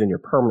that goes in your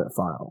permanent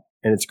file.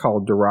 And it's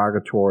called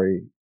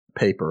derogatory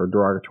paper or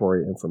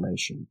derogatory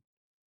information.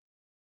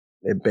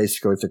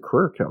 It's a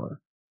career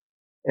killer.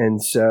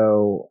 And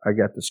so I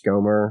got this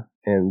GOMER,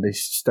 and they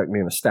stuck me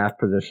in a staff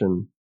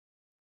position.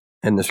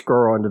 And this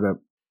girl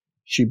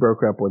she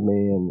broke up with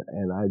me,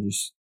 and I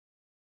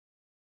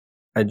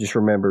just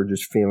remember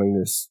just feeling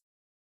this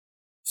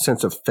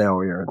sense of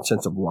failure and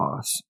sense of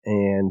loss.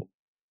 And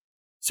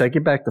so I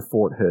get back to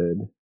Fort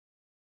Hood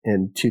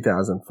in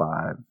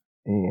 2005,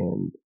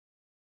 and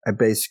I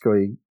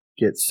basically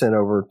get sent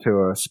over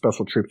to a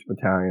special troops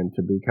battalion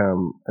to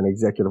become an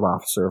executive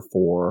officer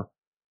for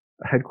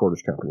a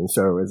headquarters company.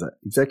 So as an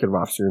executive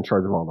officer, in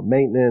charge of all the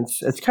maintenance.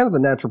 It's kind of the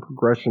natural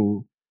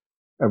progression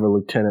of a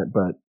lieutenant,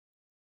 but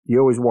you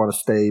always want to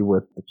stay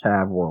with the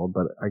Cav world.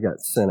 But I got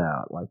sent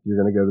out. Like,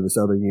 you're going to go to this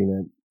other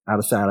unit, out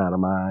of sight, out of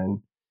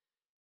mind.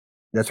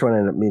 That's when I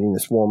ended up meeting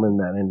this woman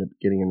that I ended up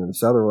getting into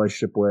this other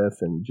relationship with,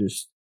 and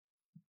just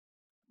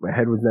my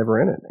head was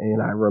never in it.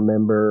 And I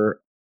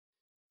remember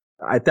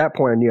at that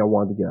point I knew I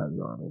wanted to get out of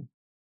the Army.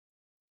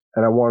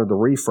 And I wanted the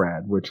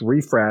refrad, which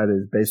refrad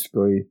is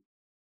basically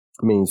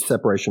means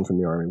separation from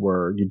the Army,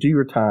 where you do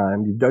your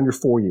time, you've done your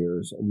 4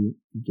 years, and you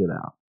get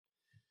out.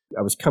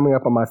 I was coming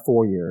up on my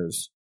 4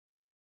 years,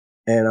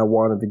 and I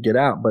wanted to get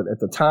out. But at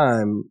the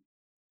time,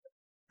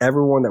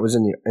 everyone that was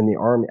in the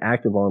Army,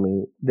 active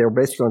Army, they were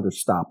basically under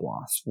stop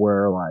loss,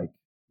 where like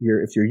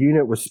if your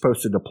unit was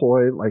supposed to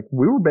deploy, like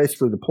we were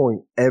basically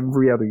deploying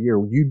every other year.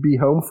 You'd be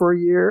home for a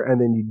year,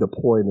 and then you'd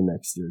deploy the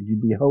next year.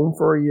 You'd be home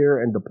for a year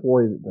and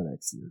deploy the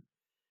next year.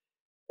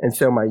 And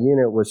so my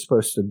unit was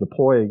supposed to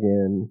deploy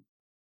again,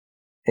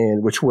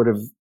 and which would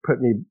have put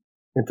me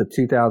into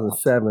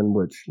 2007,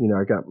 which,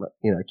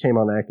 I came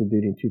on active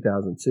duty in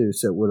 2002.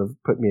 So it would have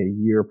put me a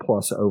year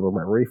plus over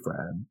my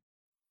refrad.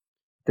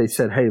 They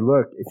said, hey,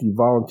 look, if you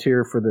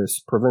volunteer for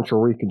this provincial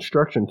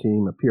reconstruction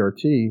team, a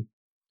PRT,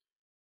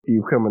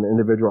 you become an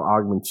individual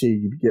augmentee.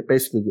 You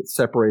basically get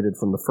separated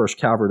from the 1st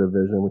Cavalry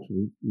Division, which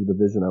is the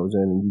division I was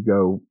in, and you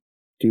go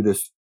do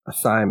this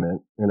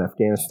assignment in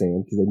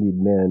Afghanistan because they need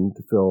men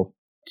to fill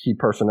key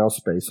personnel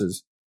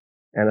spaces.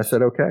 And I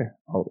said, okay,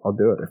 I'll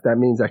do it. If that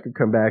means I could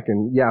come back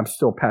and, I'm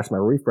still past my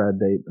refrad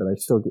date, but I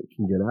still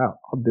can get out,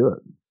 I'll do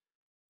it.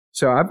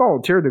 So I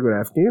volunteered to go to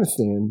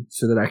Afghanistan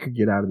so that I could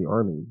get out of the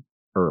Army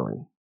early.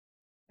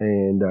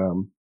 And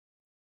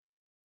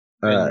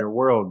your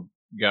world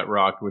got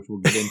rocked, which we'll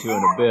get into in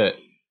a bit.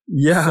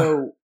 Yeah.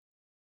 So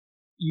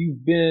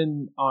you've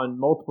been on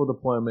multiple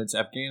deployments,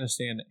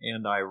 Afghanistan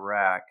and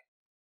Iraq.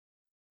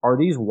 Are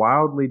these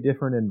wildly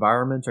different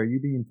environments? Are you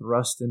being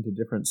thrust into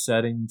different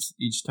settings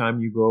each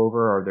time you go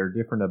over? Are there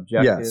different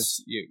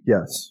objectives?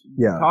 Yes.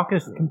 Yeah.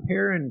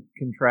 Compare and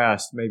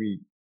contrast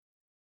maybe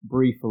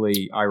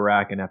briefly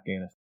Iraq and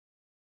Afghanistan.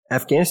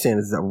 Afghanistan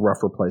is a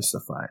rougher place to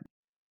fight.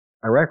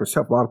 Iraq was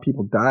tough. A lot of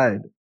people died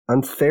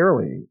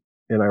unfairly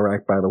in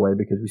Iraq, by the way,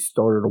 because we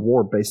started a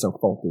war based on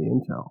faulty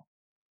intel.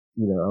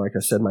 Like I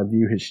said, my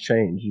view has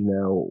changed,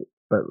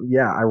 but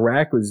yeah,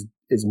 Iraq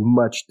is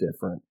much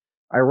different.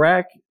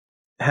 Iraq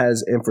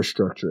has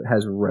infrastructure, it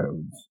has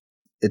roads.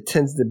 It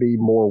tends to be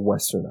more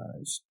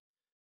westernized.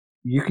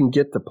 You can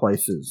get to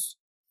places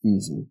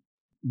easy.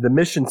 the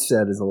mission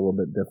set is a little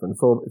bit different.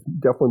 So it's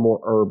definitely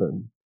more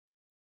urban.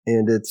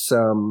 And it's,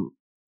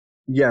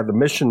 the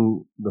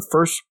mission, the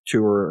first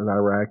tour in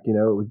Iraq, it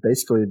was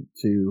basically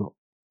to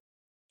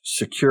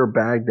secure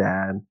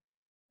Baghdad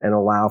and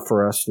allow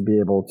for us to be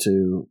able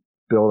to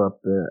build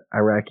up the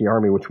Iraqi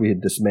army, which we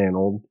had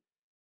dismantled,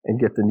 and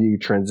get the new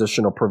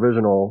transitional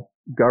provisional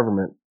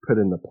government put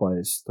into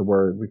place to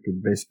where we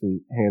could basically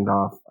hand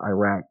off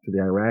Iraq to the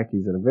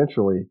Iraqis and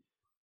eventually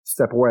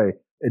step away.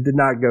 It did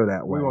not go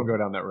that way. We won't go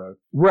down that road.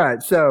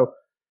 Right. So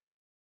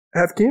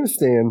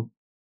Afghanistan,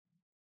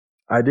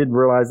 I didn't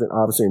realize that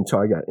obviously until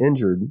I got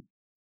injured.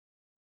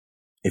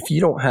 If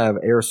you don't have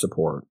air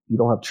support, you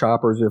don't have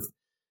choppers, if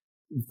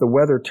the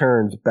weather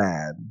turns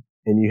bad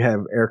and you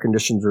have air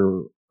conditions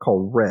are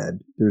called red,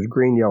 there's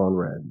green, yellow, and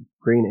red,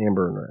 green,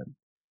 amber, and red.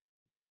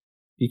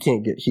 You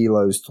can't get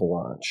helos to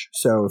launch.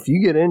 So if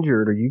you get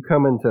injured or you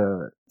come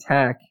into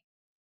attack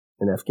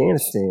in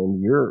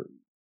Afghanistan, you're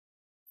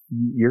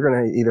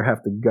going to either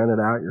have to gun it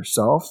out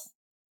yourself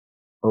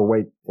or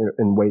wait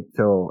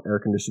till air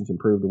conditions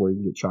improve to where you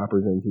can get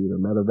choppers into either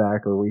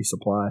medevac or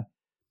resupply.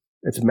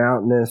 It's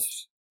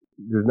mountainous.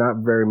 There's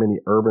not very many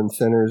urban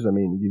centers. I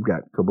mean, you've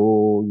got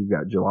Kabul, you've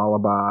got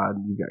Jalalabad,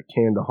 you've got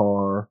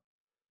Kandahar.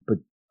 But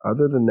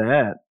other than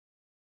that,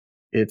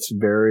 it's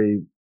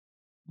very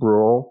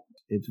rural.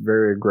 It's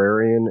very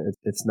agrarian.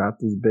 It's not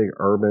these big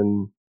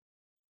urban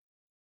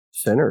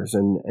centers.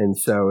 And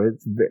so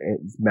it's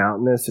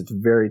mountainous. It's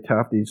very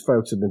tough. These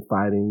folks have been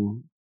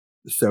fighting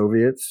the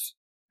Soviets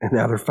and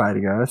now they're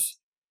fighting us.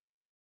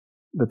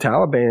 The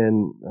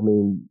Taliban, I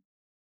mean,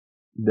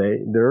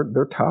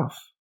 they're tough.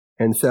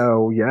 And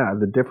so,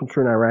 the difference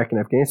between Iraq and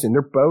Afghanistan,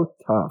 they're both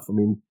tough. I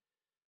mean,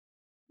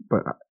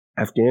 but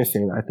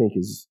Afghanistan, I think,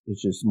 is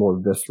just more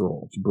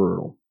visceral. It's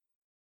brutal.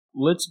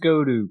 Let's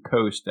go to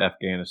Khost,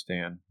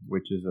 Afghanistan,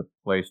 which is a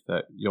place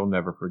that you'll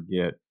never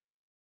forget.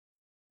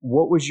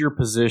 What was your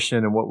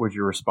position and what was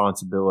your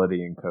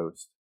responsibility in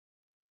Khost?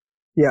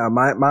 Yeah,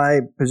 my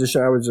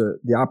position, I was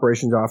the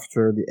operations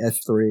officer, the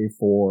S3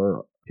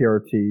 for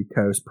PRT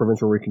Khost,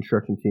 Provincial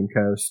Reconstruction Team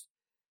Khost.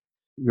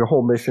 Your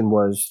whole mission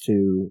was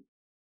to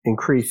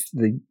increase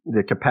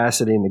the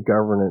capacity and the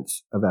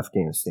governance of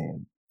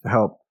Afghanistan to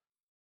help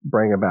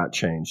bring about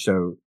change.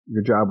 So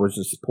your job was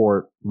to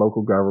support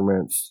local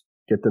governments,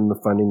 get them the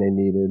funding they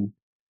needed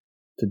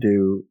to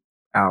do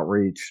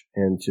outreach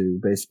and to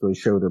basically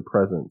show their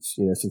presence.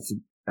 Since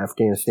the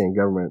Afghanistan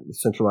government, the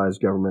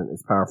centralized government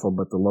is powerful,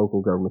 but the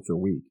local governments are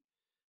weak.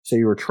 So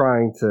you were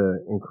trying to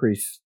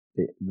increase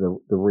the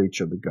reach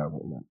of the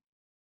government.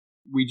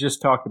 We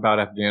just talked about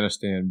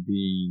Afghanistan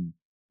being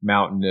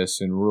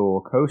mountainous and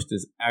rural. Khost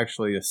is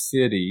actually a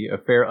city,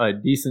 a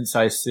decent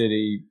sized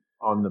city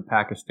on the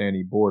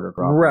Pakistani border.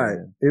 Right.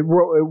 It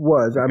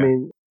was. Okay. I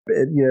mean,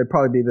 it'd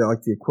probably be the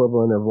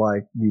equivalent of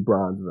New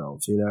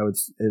Braunfels.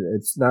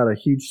 It's not a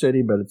huge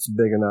city, but it's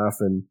big enough.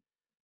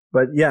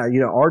 But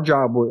our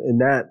job in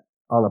that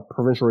on a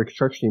provincial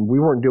reconstruction team, we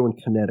weren't doing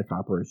kinetic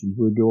operations.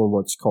 We were doing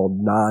what's called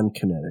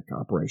non-kinetic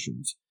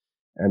operations.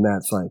 And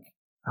that's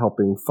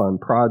helping fund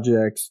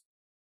projects,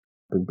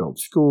 build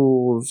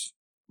schools,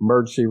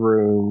 emergency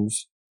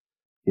rooms,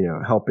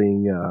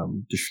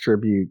 helping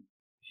distribute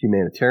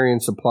humanitarian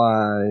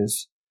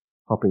supplies,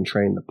 helping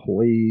train the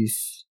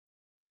police.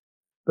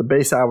 The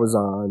base I was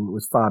on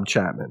was Fob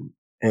Chapman,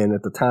 and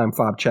at the time,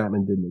 Fob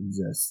Chapman didn't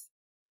exist.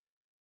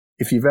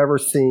 If you've ever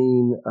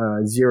seen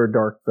Zero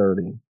Dark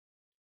 30,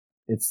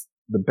 it's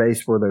the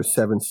base where those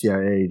 7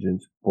 CIA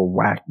agents were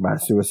whacked by a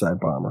suicide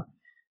bomber.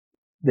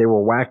 They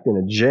were whacked in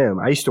a gym.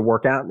 I used to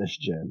work out in this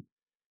gym.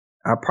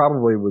 I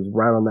probably was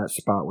right on that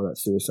spot where that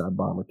suicide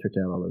bomber took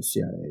out all those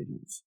CIA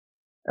agents.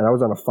 And I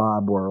was on a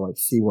fob where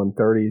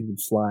C-130s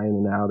would fly in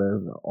and out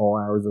of all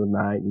hours of the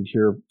night, and you'd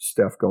hear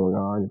stuff going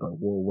on. You're like,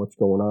 well, what's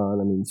going on?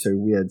 I mean, so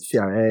we had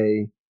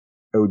CIA,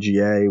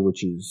 OGA,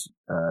 which is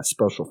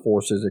Special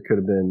Forces. It could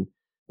have been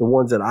the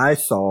ones that I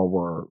saw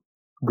were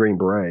Green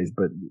Berets,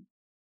 but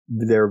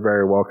there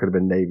very well could have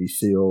been Navy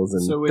SEALs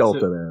and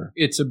Delta there.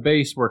 It's a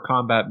base where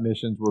combat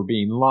missions were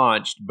being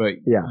launched, but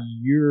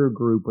your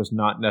group was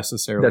not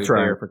necessarily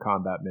there for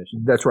combat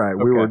missions. That's right.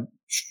 Okay. We were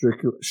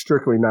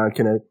strictly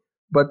non-kinetic,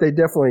 but they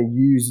definitely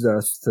used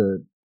us to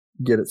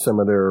get at some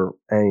of their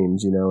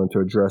aims, and to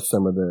address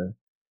some of the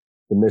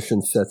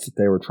mission sets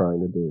that they were trying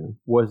to do.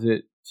 Was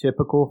it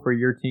typical for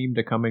your team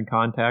to come in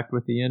contact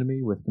with the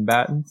enemy, with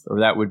combatants,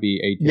 or that would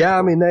be atypical? Yeah,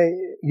 I mean,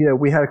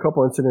 we had a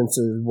couple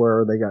incidences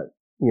where they got,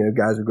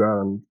 guys who go out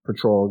on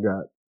patrol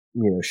got,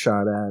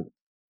 shot at.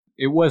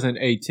 It wasn't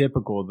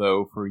atypical,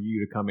 though, for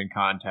you to come in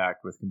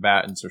contact with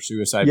combatants or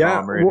suicide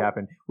bomber. It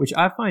happened, which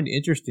I find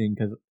interesting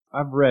because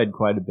I've read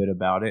quite a bit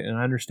about it, and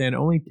I understand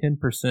only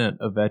 10%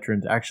 of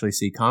veterans actually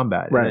see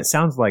combat. Right. And it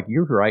sounds like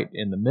you're right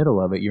in the middle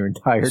of it your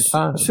entire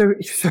time. So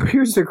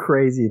here's the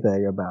crazy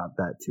thing about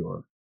that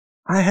tour.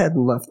 I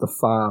hadn't left the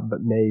FOB but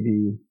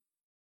maybe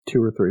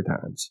 2 or 3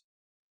 times.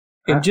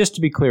 And just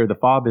to be clear, the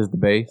FOB is the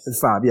base? The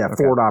FOB, yeah, okay.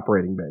 Forward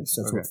Operating Base.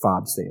 That's what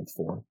FOB stands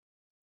for.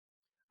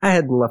 I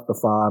hadn't left the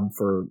FOB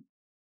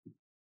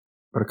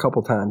but a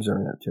couple times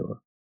during that tour.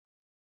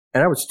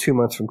 And I was 2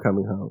 months from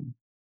coming home.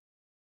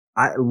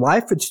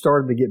 Life had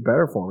started to get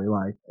better for me.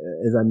 Like,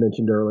 as I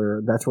mentioned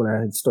earlier, that's when I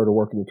had started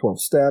working the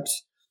 12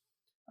 steps.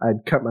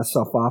 I'd cut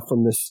myself off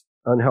from this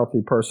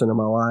unhealthy person in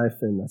my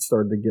life, and I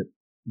started to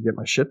get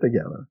my shit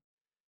together.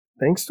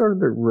 Things started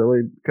to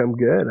really become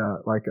good. I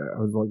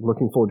was like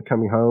looking forward to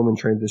coming home and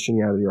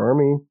transitioning out of the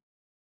Army.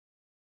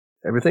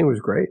 Everything was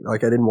great.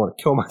 Like, I didn't want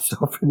to kill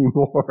myself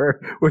anymore,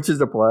 which is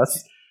a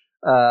plus.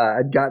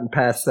 I'd gotten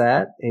past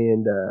that,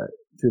 and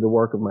through the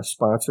work of my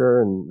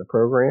sponsor and the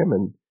program,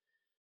 and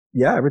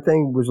yeah,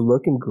 everything was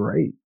looking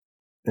great.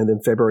 And then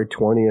February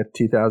 20th,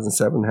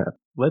 2007 happened.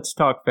 Let's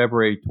talk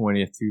February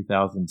 20th,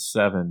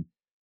 2007.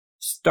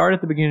 Start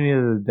at the beginning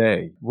of the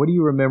day. What do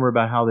you remember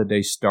about how the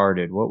day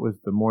started? What was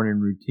the morning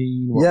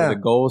routine? What were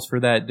the goals for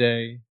that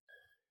day?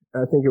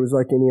 I think it was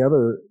like any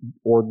other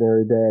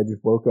ordinary day. I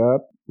just woke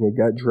up,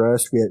 got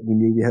dressed. We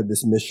knew we had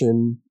this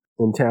mission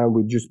in town.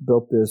 We just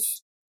built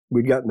this.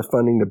 We'd gotten the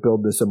funding to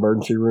build this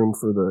emergency room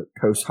for the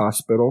Coast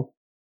Hospital.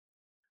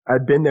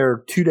 I'd been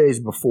there 2 days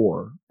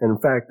before. And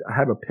in fact, I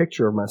have a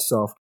picture of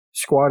myself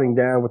squatting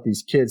down with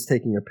these kids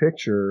taking a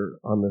picture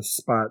on the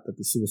spot that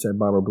the suicide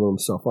bomber blew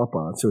himself up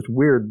on. So it's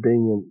weird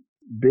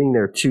being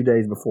there 2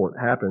 days before it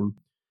happened.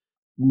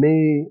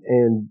 Me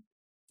and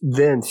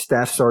then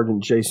Staff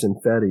Sergeant Jason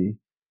Fetty,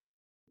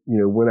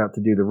 went out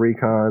to do the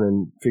recon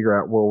and figure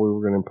out where we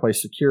were going to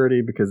place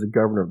security because the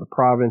governor of the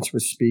province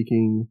was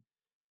speaking,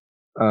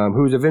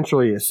 who was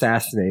eventually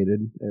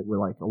assassinated. We're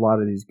like a lot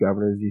of these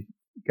governors, these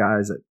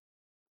guys that,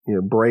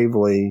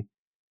 bravely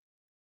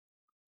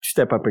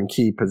step up in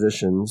key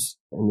positions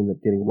and end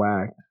up getting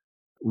whacked.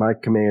 My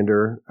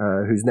commander,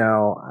 who's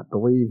now, I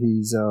believe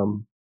he's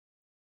an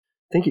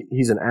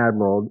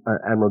admiral,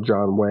 Admiral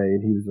John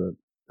Wade. He was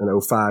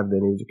an 05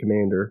 then. He was a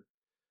commander.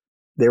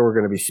 They were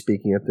going to be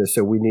speaking at this,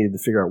 so we needed to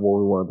figure out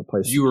where we wanted to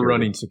place security. You were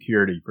running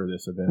security for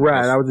this event.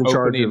 Right. I was in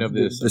charge of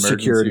this the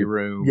security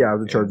room. Yeah, I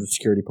was in charge of the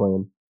security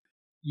plan.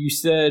 You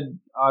said,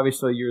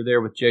 obviously, you're there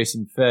with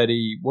Jason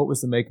Fetty. What was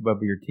the makeup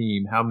of your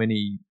team? How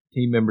many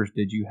team members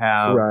did you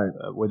have? Right.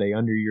 Were they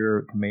under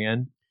your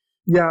command?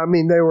 Yeah, I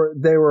mean,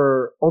 they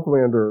were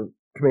ultimately under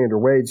Commander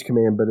Wade's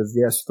command, but as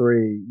the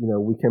S3,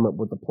 we came up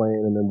with the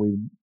plan, and then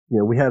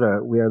we had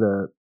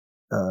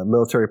a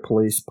military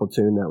police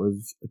platoon that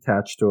was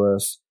attached to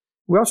us.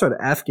 We also had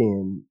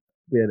Afghans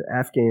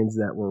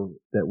that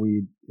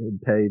we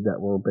had paid that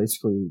were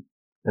basically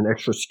an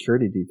extra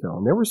security detail,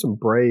 and there were some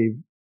brave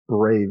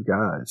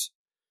guys.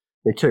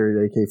 They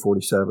carried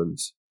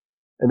AK-47s,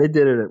 and they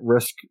did it at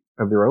risk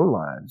of their own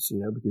lives,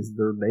 because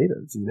they're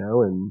natives, and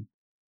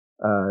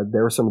they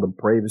were some of the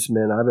bravest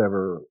men I've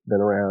ever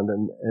been around.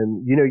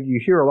 And you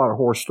hear a lot of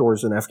horror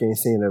stories in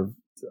Afghanistan of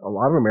a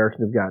lot of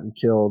Americans have gotten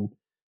killed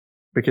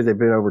because they've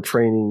been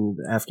overtraining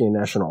the Afghan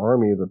National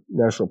Army or the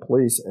National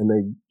Police, and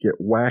they get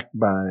whacked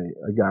by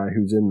a guy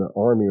who's in the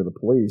Army or the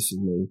police.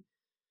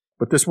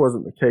 But this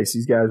wasn't the case.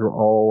 These guys were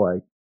all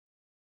like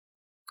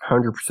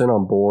 100%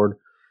 on board.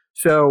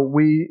 So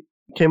we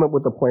came up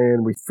with a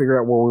plan. We figured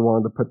out where we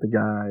wanted to put the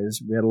guys.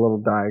 We had a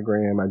little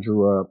diagram I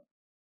drew up.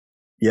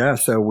 Yeah,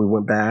 so we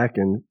went back,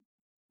 and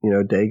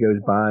a day goes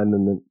by,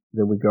 and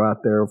then we go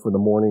out there for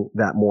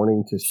that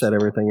morning to set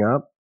everything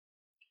up,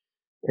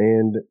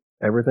 and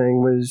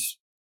everything was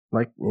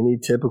like any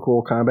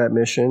typical combat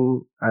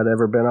mission I'd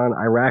ever been on,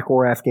 Iraq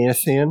or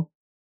Afghanistan.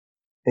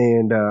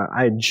 And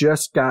I had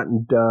just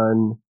gotten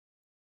done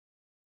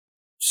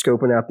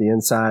scoping out the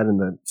inside, and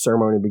the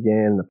ceremony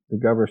began. The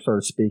governor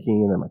started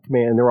speaking, and then my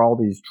command. There were all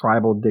these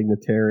tribal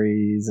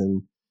dignitaries,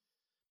 and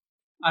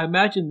I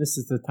imagine this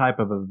is the type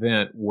of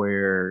event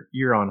where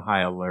you're on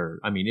high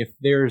alert. I mean, if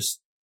there's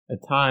a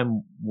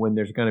time when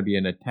there's going to be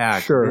an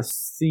attack, sure. This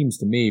seems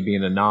to me,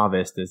 being a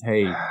novice, as,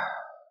 hey,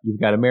 you've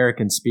got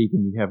Americans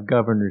speaking, you have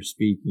governors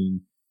speaking.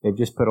 They've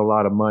just put a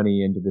lot of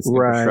money into this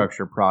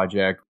infrastructure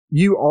project.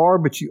 You are,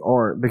 but you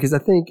aren't, because I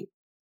think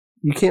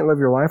you can't live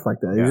your life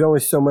like that. There's only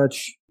so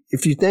much.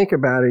 If you think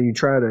about it, you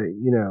try to,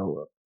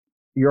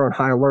 you're on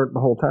high alert the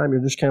whole time.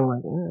 You're just kind of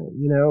like,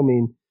 I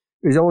mean,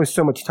 there's only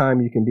so much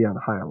time you can be on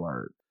high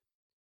alert.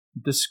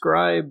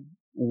 Describe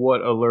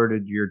what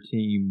alerted your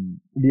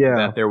team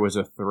that there was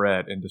a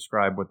threat, and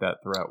describe what that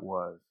threat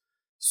was.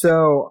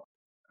 So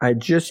I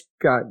just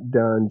got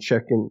done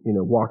checking,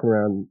 walking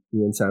around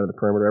the inside of the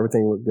perimeter.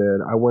 Everything looked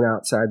good. I went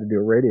outside to do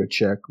a radio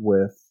check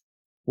with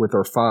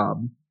our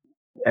fob.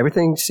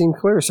 Everything seemed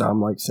clear, so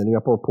I'm like sending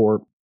up a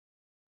report.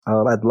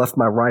 I'd left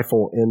my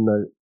rifle in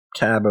the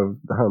cab of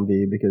the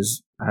Humvee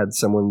because I had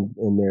someone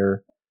in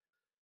there,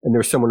 and there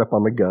was someone up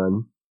on the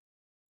gun.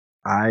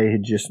 I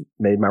had just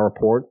made my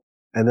report,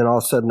 and then all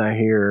of a sudden I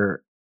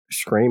hear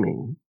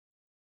screaming.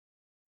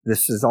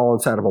 This is all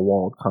inside of a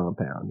walled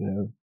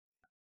compound,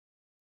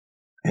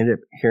 I ended up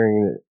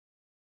hearing it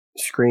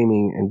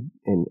screaming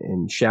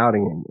and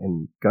shouting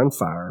and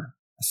gunfire.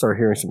 I started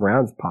hearing some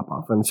rounds pop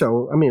off. And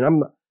so, I mean,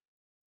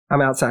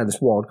 I'm outside this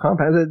walled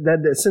compound.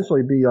 That'd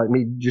essentially be like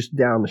me just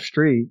down the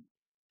street.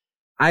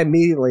 I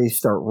immediately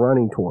start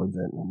running towards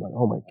it. And I'm like,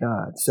 oh my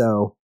God.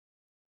 So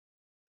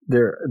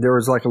there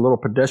was like a little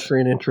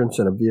pedestrian entrance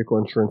and a vehicle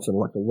entrance and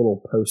like a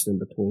little post in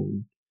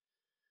between.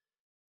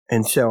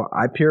 And so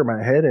I peer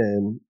my head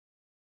in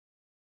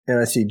and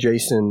I see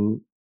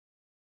Jason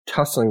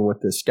tussling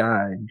with this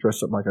guy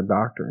dressed up like a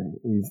doctor.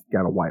 He's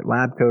got a white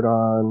lab coat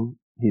on.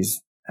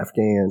 He's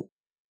Afghan.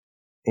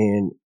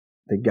 And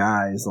the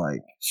guy is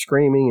like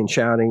screaming and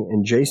shouting,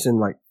 and Jason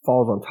like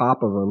falls on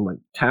top of him, like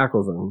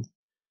tackles him.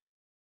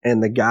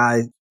 And the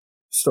guy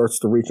starts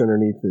to reach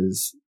underneath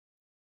his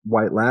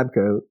white lab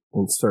coat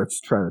and starts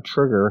trying to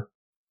trigger,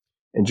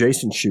 and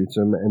Jason shoots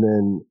him. And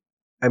then,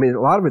 I mean,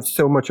 a lot of it's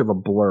so much of a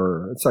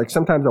blur. It's like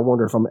sometimes I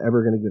wonder if I'm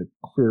ever going to get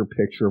a clear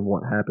picture of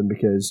what happened,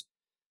 because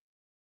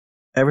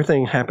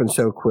everything happened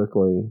so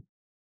quickly.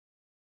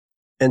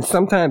 And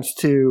sometimes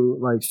too,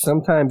 like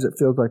sometimes it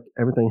feels like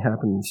everything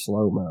happened in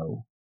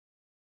slow-mo.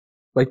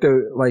 Like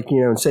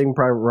in Saving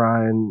Private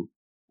Ryan,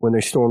 when they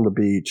stormed the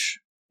beach,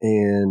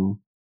 and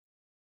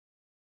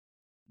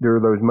there are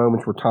those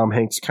moments where Tom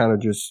Hanks kind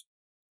of just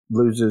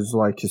loses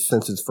like his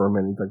senses for a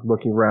minute, like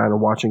looking around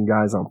and watching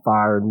guys on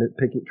fire and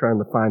nitpicking, trying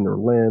to find their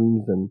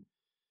limbs. And,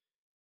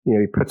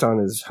 he puts on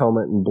his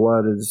helmet and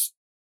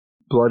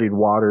bloodied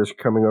water is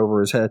coming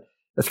over his head.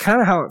 That's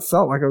kind of how it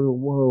felt. Like I was,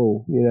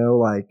 whoa,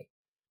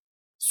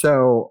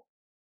 so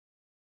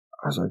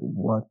I was like,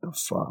 what the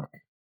fuck?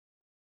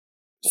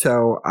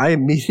 So I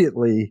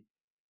immediately,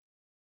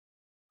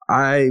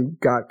 I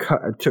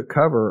took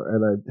cover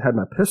and I had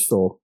my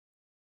pistol.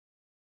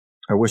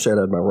 I wish I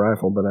had my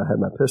rifle, but I had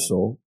my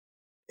pistol,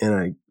 and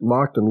I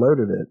locked and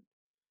loaded it,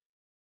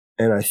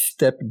 and I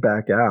stepped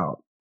back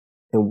out.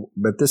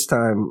 But this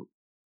time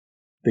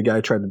the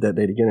guy tried to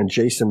detonate again, and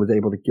Jason was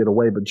able to get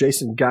away, but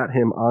Jason got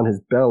him on his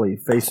belly,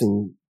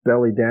 facing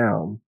belly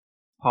down.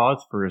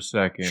 Pause for a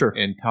second. Sure.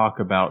 And talk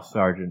about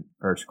Sergeant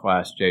First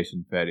Class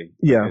Jason Fetty.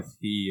 Yeah. Because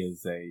he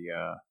is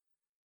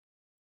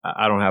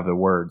I don't have the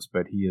words,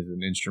 but he is an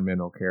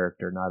instrumental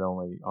character, not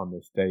only on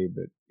this day,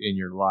 but in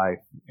your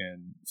life,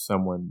 and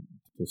someone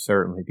to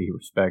certainly be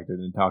respected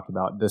and talked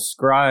about.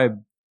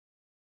 Describe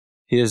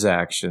his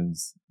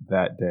actions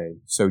that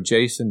day. So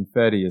Jason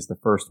Fetty is the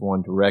first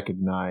one to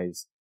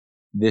recognize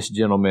this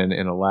gentleman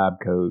in a lab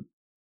coat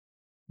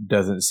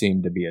doesn't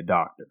seem to be a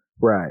doctor.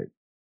 Right.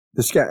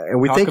 This guy, and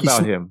we talk think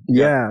about him.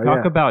 Yeah.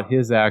 Talk about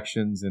his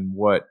actions and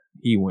what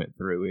he went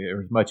through,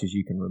 or as much as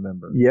you can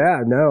remember.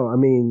 Yeah, no, I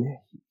mean,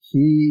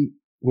 he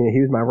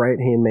was my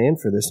right-hand man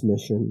for this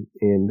mission.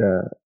 And,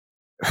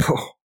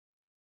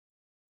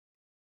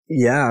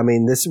 yeah, I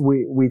mean,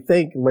 we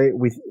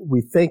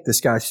think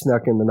this guy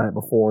snuck in the night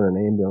before in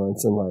an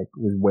ambulance and like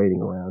was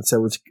waiting around.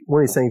 So it's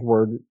one of these things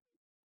where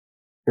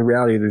in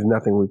reality, there's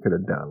nothing we could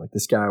have done. Like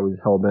this guy was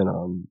hell-bent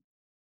on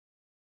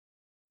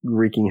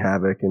wreaking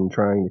havoc and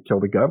trying to kill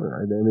the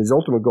governor. And his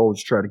ultimate goal was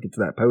to try to get to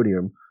that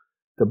podium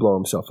to blow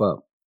himself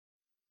up.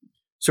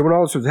 So when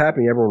all this was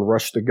happening, everyone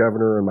rushed the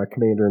governor and my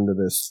commander into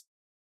this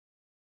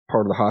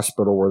part of the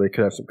hospital where they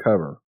could have some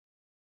cover.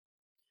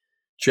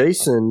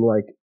 Jason,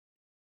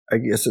 I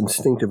guess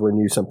instinctively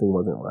knew something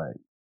wasn't right.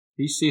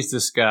 He sees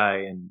this guy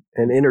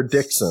and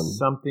interdicts him.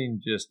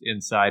 Something just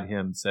inside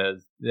him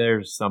says,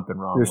 there's something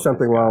wrong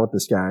with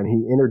this guy. And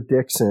he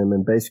interdicts him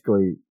and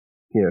basically,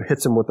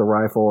 hits him with the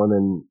rifle and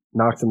then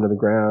knocks him to the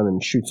ground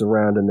and shoots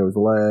around into his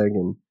leg.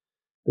 And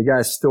the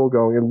guy's still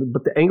going.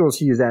 But the angles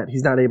he is at,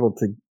 he's not able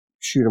to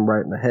shoot him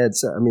right in the head.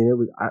 So, I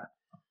mean,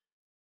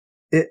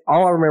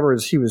 all I remember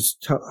is he was,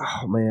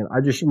 oh man, I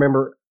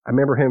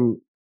remember him,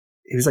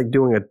 he was like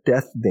doing a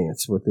death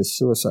dance with this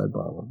suicide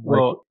bomber.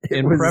 Well,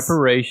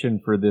 preparation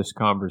for this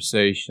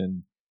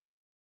conversation,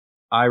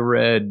 I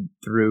read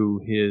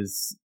through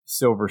his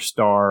Silver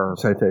Star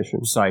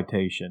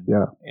citation.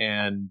 Yeah.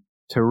 And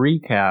to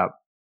recap,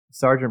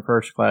 Sergeant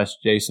First Class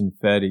Jason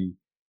Fetty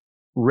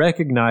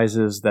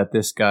recognizes that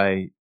this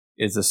guy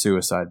is a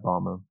suicide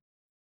bomber.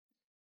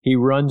 He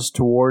runs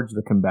towards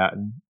the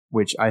combatant,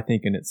 which I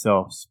think in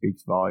itself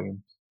speaks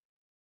volumes,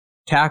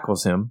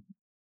 tackles him,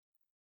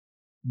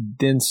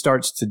 then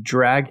starts to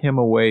drag him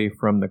away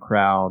from the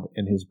crowd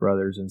and his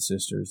brothers and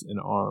sisters in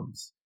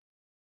arms.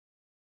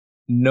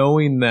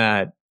 Knowing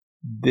that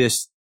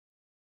this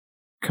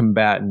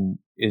combatant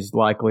is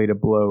likely to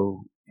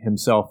blow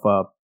himself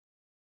up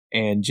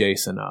and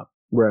Jason up.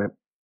 Right.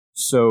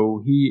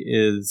 So he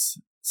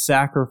is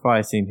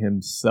sacrificing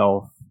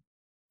himself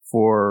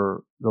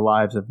for the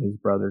lives of his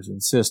brothers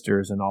and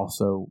sisters and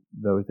also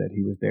those that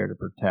he was there to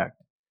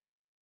protect.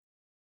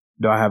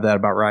 Do I have that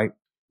about right?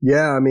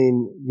 Yeah, I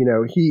mean,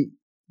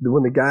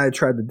 when the guy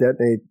tried to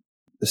detonate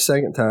the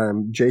second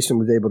time, Jason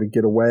was able to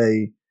get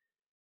away.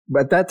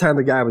 But at that time,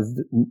 the guy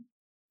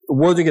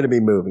wasn't going to be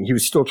moving. He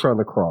was still trying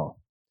to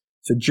crawl.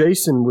 So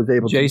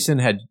Jason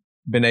had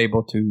been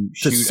able to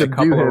shoot a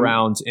couple of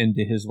rounds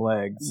into his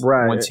legs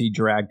once he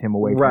dragged him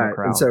away from the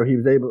crowd. And so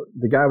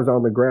the guy was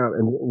on the ground,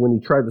 and when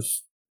he tried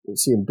to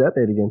see him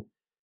detonate again,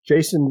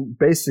 Jason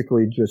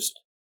basically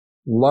just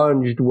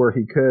lunged where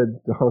he could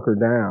to hunker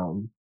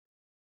down.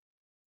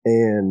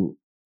 And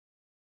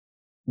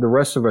the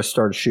rest of us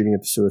started shooting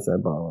at the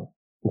suicide bomber,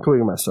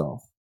 including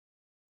myself.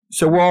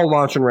 So we're all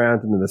launching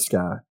rounds into the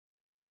sky.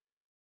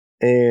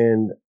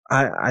 And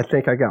I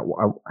think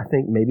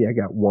maybe I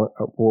got one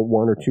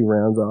or two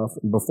rounds off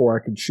before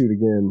I could shoot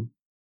again.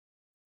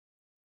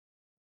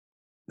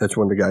 That's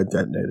when the guy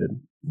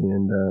detonated.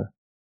 And,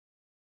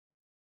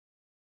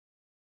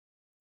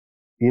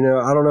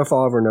 I don't know if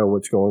I'll ever know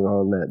what's going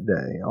on that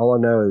day. All I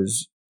know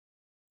is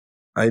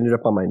I ended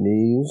up on my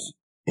knees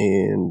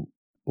and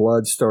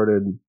blood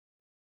started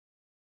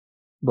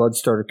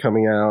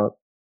coming out,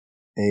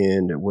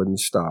 and it wouldn't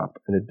stop,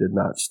 and it did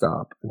not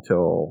stop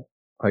until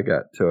I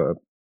got to a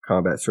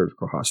combat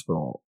surgical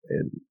hospital,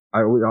 and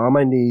I was on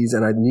my knees,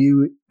 and I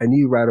knew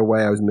right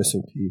away I was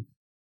missing teeth.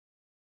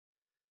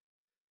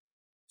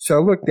 So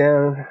I looked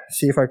down,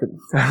 see if I could,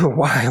 I don't know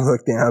why I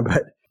looked down,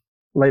 but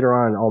later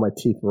on, all my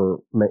teeth were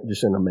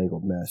just in a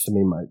mangled mess. I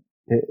mean,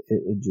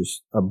 it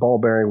just, a ball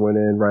bearing went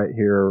in right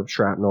here,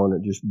 shrapnel, and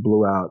it just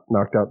blew out,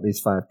 knocked out these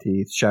 5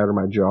 teeth, shattered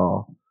my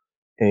jaw.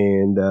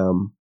 And,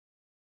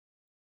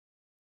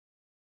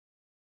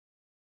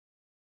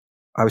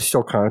 I was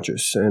still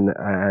conscious, and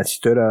I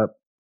stood up,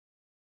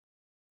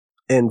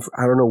 and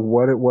I don't know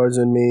what it was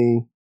in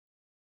me.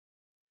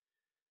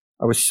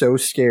 I was so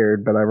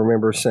scared, but I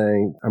remember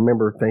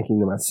thinking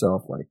to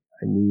myself, like,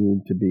 I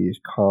need to be as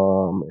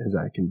calm as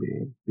I can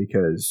be,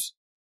 because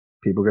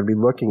people are going to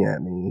be looking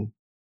at me,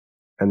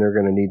 and they're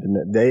going to need to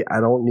know. I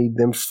don't need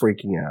them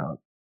freaking out.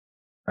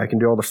 I can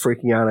do all the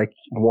freaking out I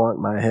want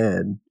in my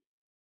head,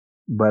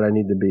 but I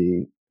need to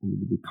be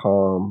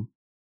calm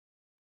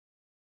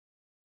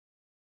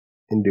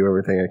and do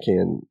everything I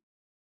can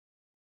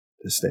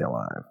to stay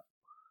alive.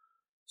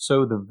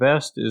 So the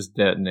vest is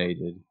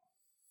detonated.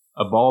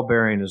 A ball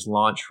bearing is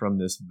launched from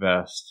this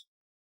vest,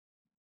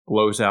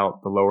 blows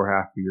out the lower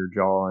half of your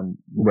jaw and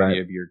many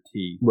of your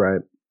teeth.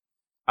 Right.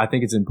 I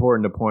think it's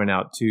important to point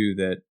out, too,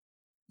 that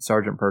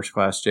Sergeant First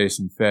Class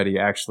Jason Fetty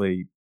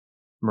actually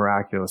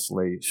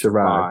miraculously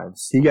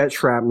survives. He got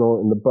shrapnel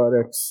in the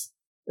buttocks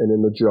and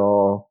in the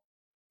jaw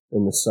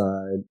and the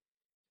side.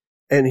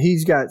 And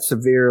he's got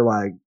severe,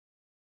 like,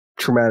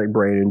 traumatic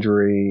brain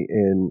injury,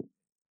 and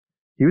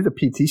he was a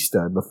PT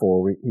stud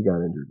before he got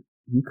injured.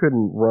 He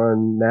couldn't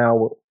run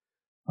now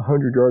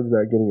 100 yards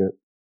without getting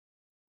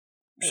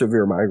a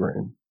severe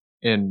migraine.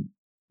 And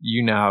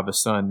you now have a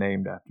son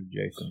named after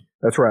Jason.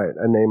 That's right.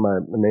 I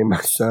named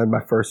my son,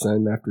 my first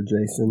son, after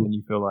Jason. And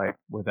you feel like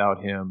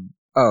without him,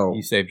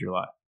 he saved your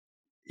life.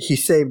 He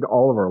saved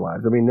all of our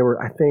lives. I mean,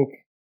 I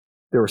think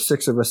there were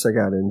 6 of us that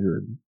got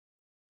injured.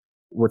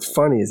 What's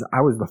funny is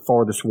I was the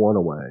farthest one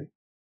away,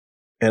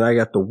 and I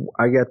got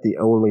the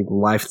only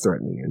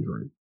life-threatening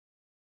injury.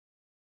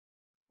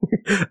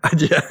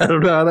 I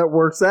don't know how that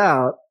works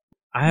out.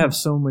 I have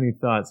so many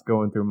thoughts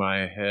going through my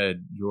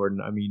head, Jordan.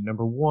 I mean,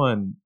 number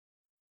one,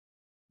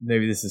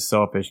 maybe this is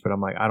selfish, but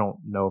I'm like, I don't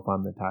know if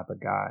I'm the type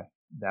of guy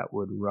that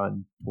would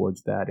run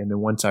towards that. And then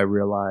once I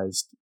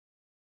realized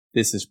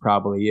this is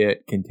probably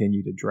it,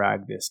 continue to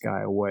drag this guy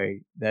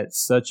away.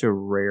 That's such a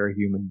rare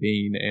human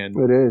being. And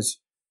it is.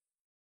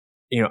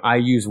 I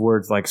use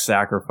words like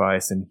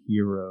sacrifice and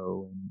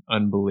hero and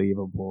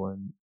unbelievable,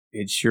 and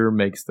it sure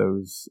makes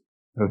those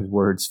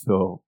words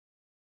feel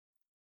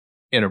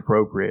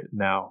inappropriate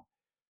now.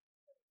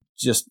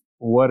 Just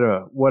what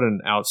an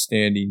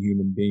outstanding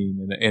human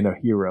being and a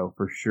hero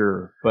for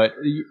sure. But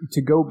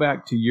to go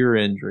back to your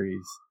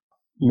injuries,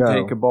 you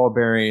take a ball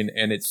bearing,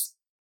 and it's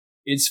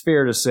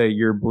fair to say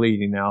you're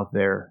bleeding out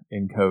there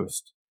in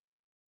Coast.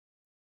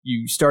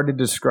 You started to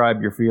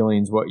describe your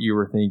feelings, what you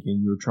were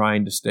thinking. You were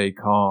trying to stay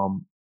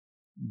calm.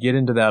 Get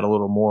into that a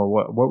little more.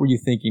 What were you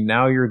thinking?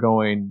 Now you're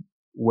going,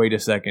 wait a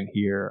second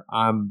here.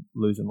 I'm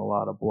losing a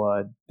lot of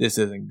blood. This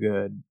isn't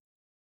good.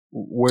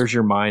 Where's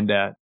your mind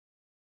at?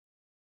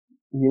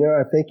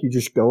 I think you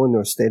just go into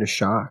a state of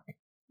shock.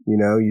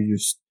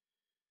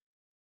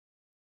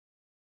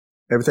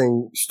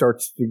 Everything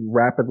starts to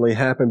rapidly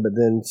happen, but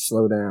then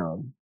slow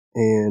down.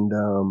 And,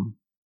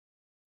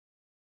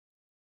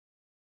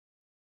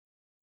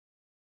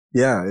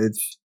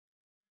 it's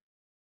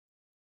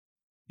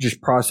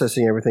just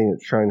processing everything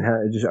that's trying to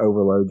happen. It just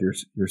overloads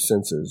your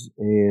senses.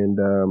 And,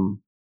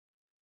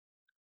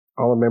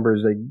 all I remember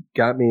is they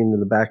got me into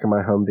the back of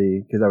my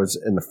Humvee, because I was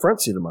in the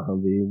front seat of my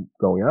Humvee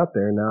going out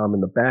there. Now I'm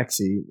in the back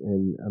seat,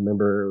 and I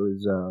remember it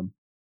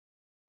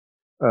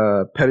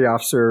was Petty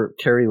Officer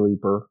Kerry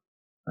Leeper.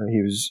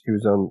 He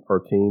was on our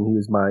team. He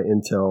was my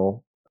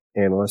intel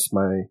analyst,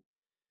 my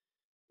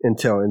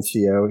intel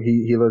NCO.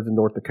 He lives in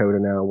North Dakota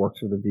now, works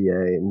for the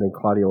VA. And then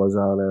Claudia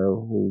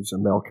Lozano, who's a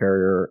mail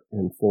carrier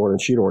in Florida,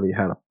 and she'd already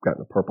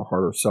gotten a Purple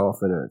Heart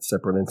herself in a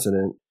separate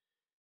incident.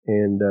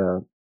 And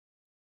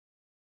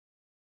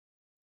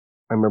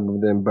I remember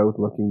them both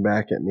looking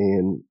back at me,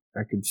 and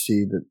I could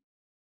see the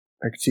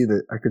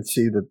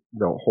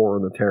horror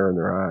and the terror in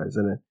their eyes,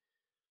 and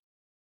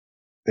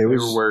they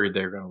were worried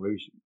they were going to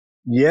lose you.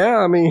 Yeah,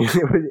 I mean,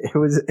 it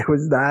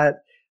was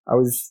that I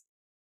was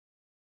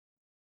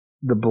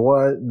the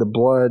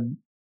blood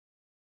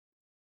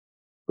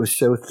was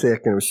so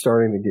thick, and it was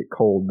starting to get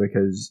cold,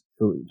 because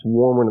it's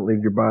warm when it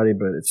leaves your body,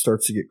 but it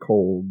starts to get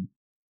cold.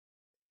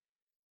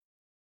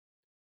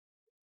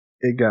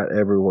 It got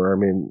everywhere. I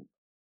mean.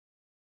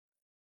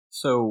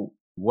 So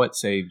What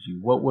saved you?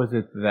 What was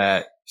it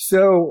that...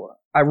 So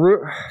I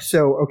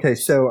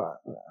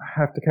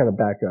have to kind of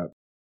back up.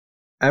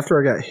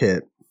 After I got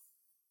hit,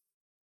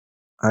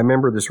 I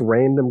remember this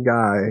random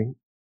guy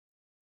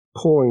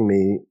pulling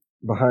me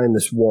behind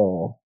this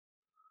wall,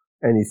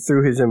 and he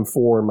threw his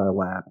M4 in my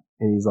lap,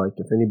 and he's like,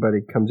 if anybody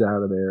comes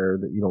out of there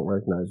that you don't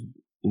recognize,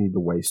 you need to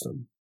waste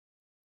them.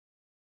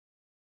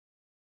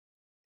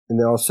 And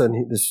then all of a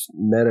sudden, this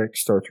medic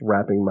starts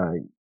wrapping my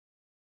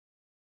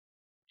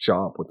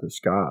jaw up with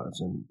his gauze,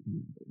 and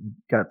it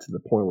got to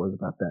the point where it was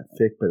about that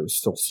thick, but it was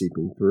still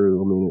seeping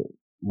through. I mean, it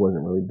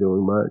wasn't really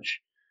doing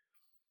much.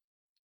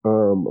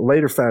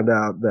 Later found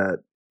out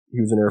that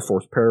he was an Air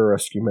Force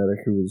pararescue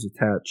medic who was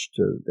attached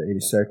to the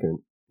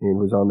 82nd and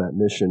was on that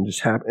mission.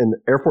 And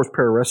Air Force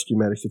pararescue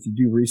medics, if you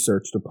do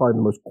research, they're probably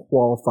the most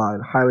qualified,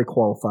 highly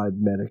qualified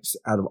medics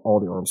out of all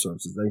the armed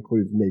services. That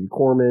includes Navy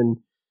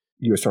corpsmen,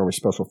 U.S. Army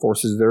Special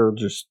Forces.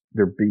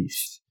 They're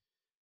beasts.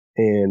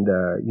 And,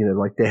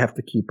 like they have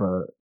to keep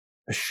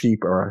a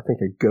sheep or I think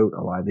a goat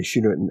alive. They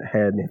shoot it in the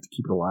head and they have to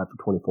keep it alive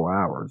for 24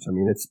 hours. I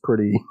mean, it's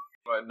pretty...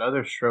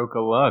 Another stroke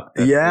of luck.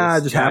 Yeah,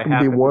 I just happened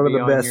to be one of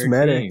the best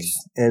medics.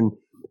 And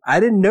I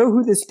didn't know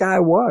who this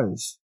guy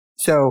was.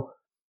 So,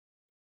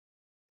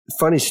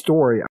 funny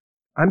story.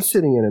 I'm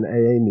sitting in an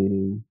AA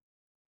meeting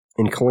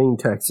in Killeen,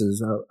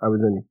 Texas. I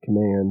was in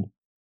command.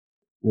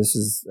 This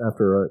is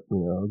after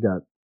I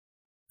got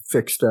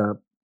fixed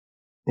up.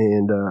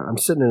 And I'm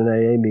sitting in an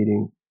AA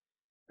meeting.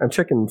 I'm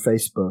checking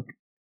Facebook.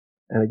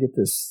 And I get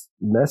this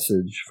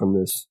message from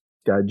this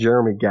guy,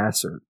 Jeremy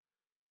Gassert.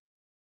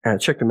 And I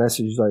checked the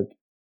message. He's like,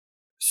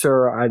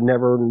 sir, I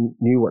never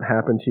knew what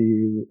happened to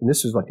you. And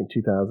this was like in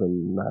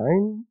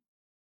 2009.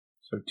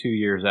 So 2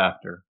 years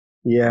after.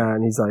 Yeah.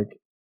 And he's like,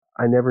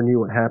 I never knew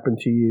what happened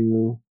to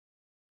you.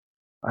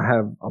 I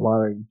have a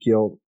lot of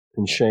guilt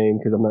and shame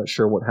because I'm not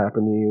sure what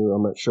happened to you.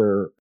 I'm not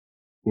sure,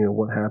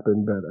 what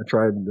happened, but I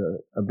tried to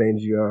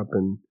bandage you up,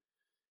 and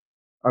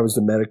I was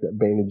the medic that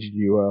bandaged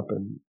you up,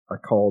 and I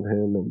called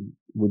him and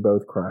we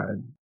both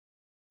cried.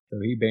 So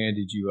he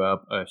bandaged you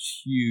up, a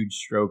huge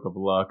stroke of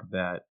luck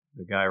that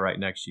the guy right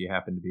next to you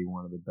happened to be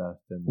one of the best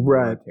in the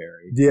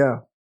military. Yeah.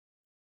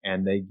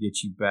 And they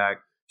get you back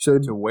to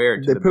where?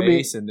 To the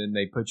base, and then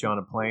they put you on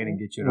a plane and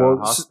get you to a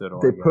hospital.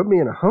 They put me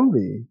in a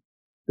Humvee.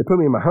 They put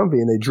me in my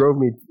Humvee and they drove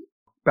me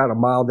about a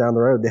mile down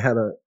the road. They had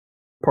a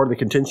part of the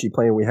contingency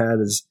plan we had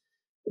is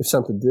if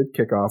something did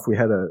kick off, we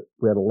had a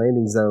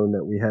landing zone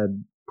that we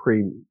had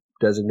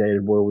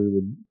pre-designated where we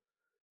would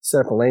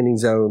set up a landing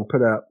zone,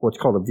 put out what's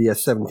called a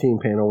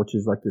VS-17 panel, which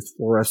is like this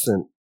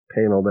fluorescent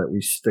panel that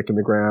we stick in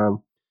the ground,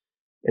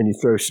 and you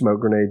throw smoke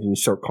grenades and you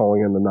start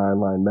calling in the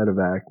 9-line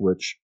medevac,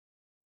 which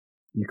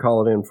you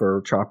call it in for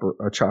a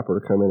chopper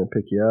to come in and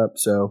pick you up.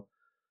 So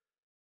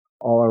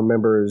all I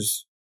remember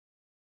is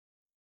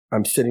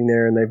I'm sitting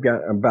there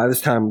and by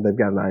this time they've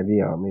got an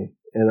IV on me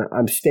and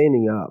I'm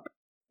standing up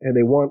and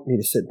they want me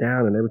to sit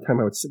down. And every time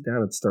I would sit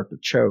down, I'd start to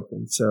choke.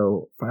 And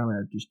so finally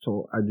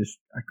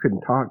I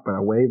couldn't talk, but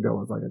I waved. I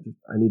was like,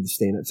 I need to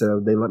stand up.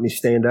 So they let me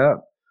stand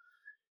up.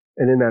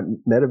 And in that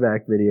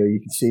medevac video, you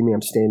can see me,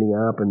 I'm standing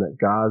up and that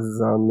gauze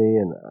is on me.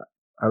 And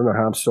I don't know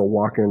how I'm still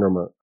walking under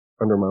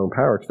my own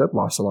power because I've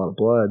lost a lot of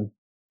blood.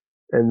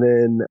 And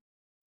then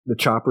the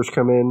choppers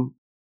come in.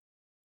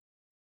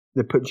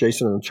 They put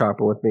Jason on the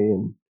chopper with me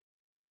and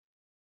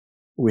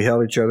we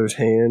held each other's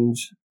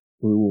hands.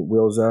 We were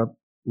wheels up.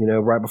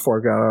 Right before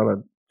I got on,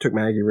 I took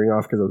my Aggie ring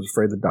off because I was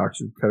afraid the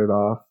doctors would cut it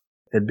off.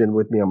 Had been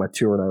with me on my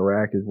tour in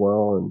Iraq as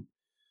well. And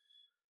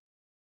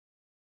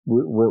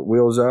we went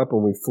wheels up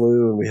and we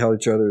flew and we held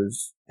each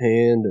other's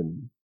hand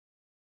and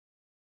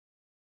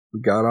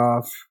we got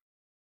off.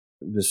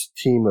 This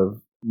team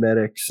of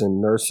medics and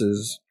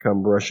nurses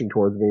come rushing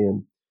towards me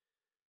and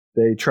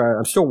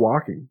I'm still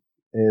walking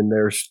and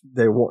they're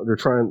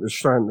trying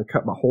to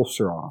cut my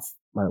holster off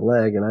my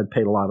leg. And I'd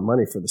paid a lot of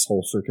money for this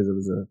holster because it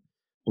was a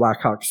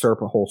Black Hawk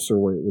Serpa holster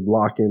where it would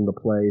lock into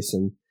place.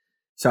 And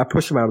so I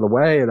pushed them out of the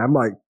way and I'm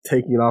like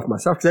taking it off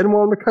myself because I didn't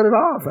want them to cut it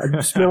off. I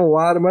spent a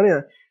lot of money.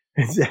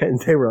 And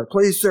they were like,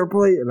 please, sir,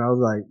 please. And I was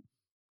like,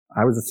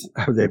 I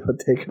was able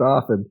to take it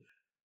off and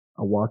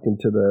I walked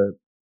into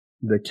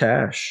the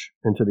cache,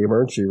 into the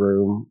emergency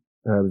room.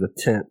 It was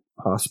a tent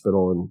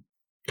hospital and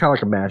kind of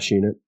like a MASH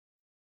unit.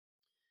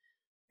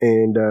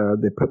 And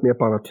they put me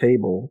up on a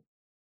table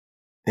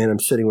and I'm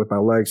sitting with my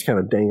legs kind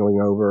of dangling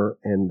over.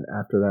 And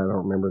after that, I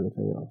don't remember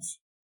anything else.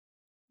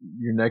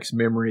 Your next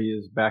memory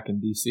is back in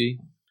D.C.?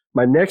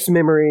 My next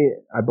memory,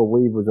 I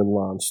believe, was in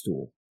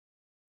Landstuhl.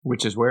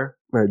 Which is where?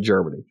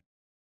 Germany.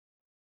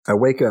 I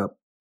wake up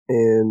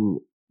and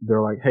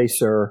they're like, hey,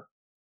 sir,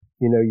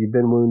 you've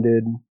been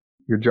wounded.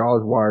 Your jaw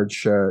is wired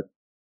shut.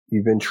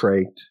 You've been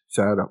trached.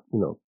 So I had a,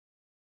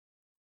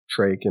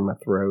 trach in my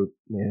throat.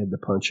 They had to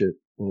punch it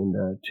and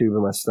a tube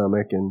in my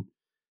stomach. And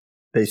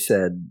they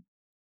said,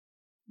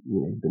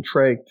 you've been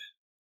trached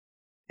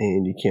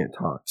and you can't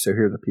talk. So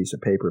here's a piece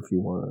of paper if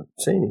you want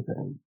to say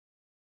anything.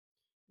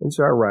 And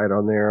so I write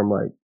on there, I'm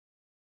like,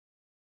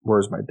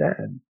 where's my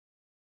dad?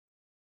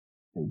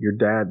 Your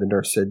dad, the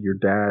nurse said, your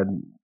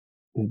dad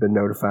He's been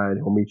notified.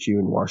 He'll meet you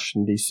in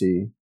Washington,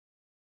 D.C.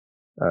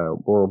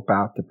 We're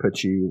about to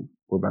put you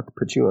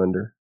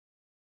under,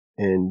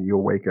 and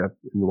you'll wake up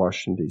in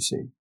Washington, D.C.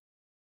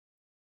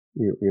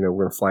 You know,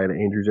 we're going to fly to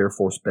Andrews Air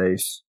Force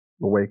Base.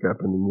 We'll wake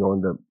up, and then you'll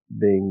end up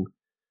being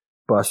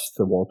bused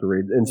to Walter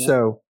Reed. And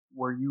so,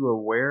 were you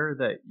aware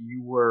that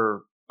you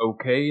were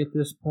okay at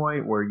this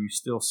point? Were you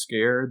still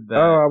scared that?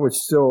 I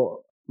was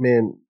still,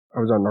 man, I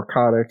was on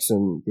narcotics,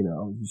 and, you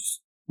know,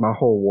 my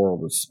whole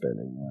world was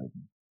spinning. Like,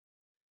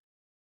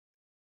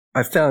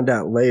 I found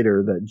out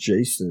later that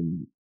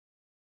Jason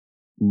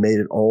made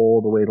it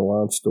all the way to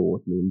Landstuhl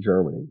with me in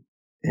Germany,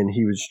 and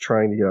he was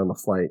trying to get on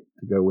the flight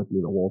to go with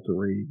me to Walter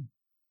Reed.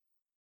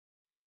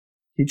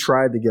 He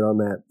tried to get on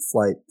that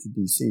flight to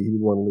D.C. He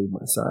didn't want to leave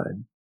my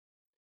side.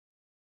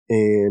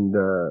 And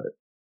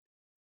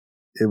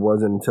it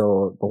wasn't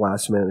until the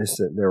last minute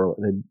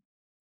they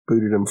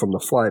booted him from the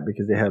flight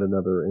because they had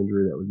another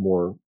injury that was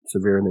more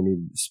severe and they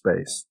needed the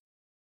space.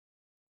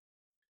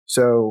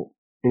 So,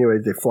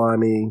 anyways, they fly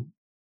me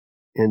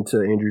into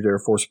Andrews Air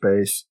Force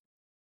Base.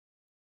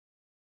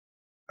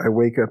 I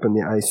wake up in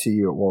the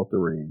ICU at Walter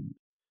Reed.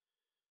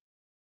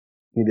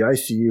 I mean, the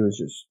ICU is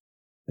just,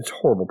 it's a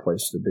horrible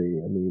place to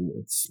be. I mean,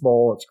 it's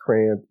small, it's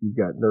cramped. You've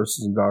got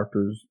nurses and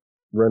doctors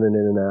running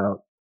in and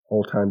out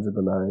all times of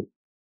the night.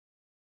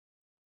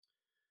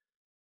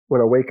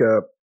 When I wake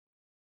up,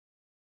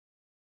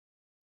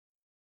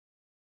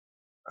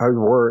 I was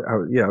worried.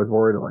 I was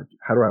worried, like,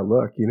 how do I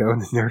look? You know,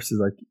 and the nurse is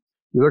like,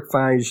 you look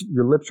fine.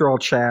 Your lips are all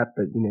chapped,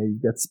 but, you know, you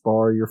got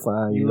spar, you're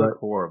fine. You look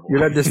horrible. You're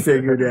not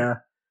disfigured, yeah.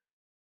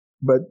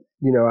 But,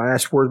 you know, I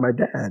asked, where's my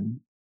dad?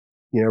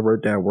 You know, I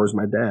wrote down, where's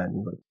my dad? And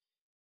he's like,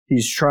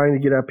 he's trying to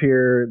get up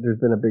here. There's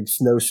been a big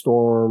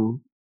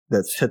snowstorm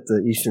that's hit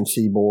the eastern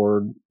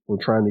seaboard. We're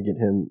trying to get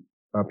him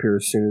up here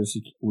as soon as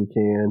we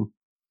can.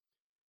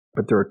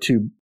 But there are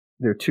two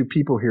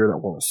people here that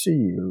want to see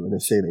you, and they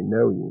say they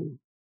know you.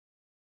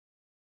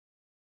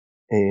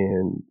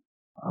 And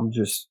I'm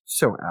just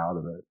so out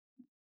of it.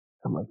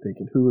 I'm like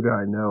thinking, who do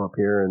I know up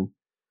here? And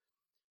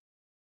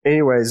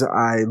anyways,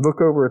 I look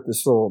over at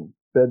this little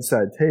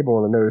bedside table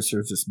and I notice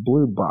there's this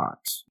blue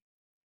box.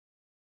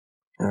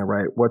 And I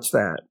write, what's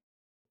that?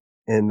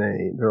 And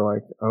they're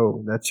like,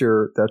 oh, that's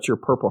your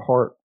Purple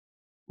Heart.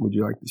 Would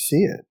you like to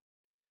see it?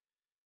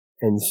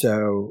 And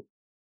so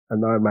I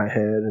nod my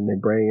head and they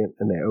bring it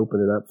and they open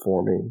it up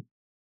for me.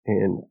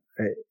 And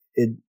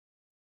it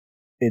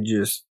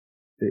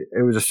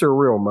was a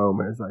surreal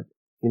moment. It's like,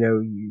 you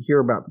know, you hear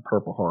about the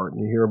Purple Heart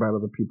and you hear about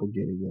other people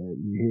getting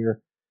it.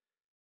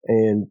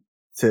 And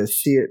to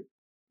see it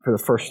for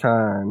the first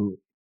time,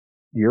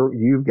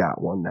 you've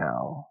got one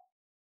now.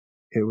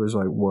 It was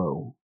like,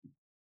 whoa.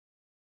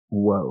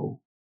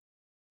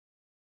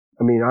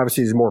 I mean,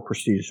 obviously there's more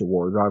prestigious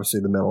awards. Obviously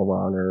the Medal of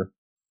Honor,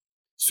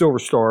 Silver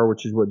Star,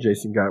 which is what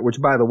Jason got,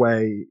 which, by the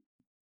way,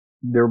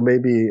 there may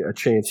be a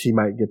chance he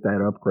might get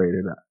that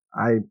upgraded.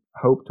 I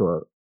hope to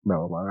a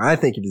Medal of Honor. I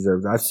think he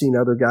deserves it. I've seen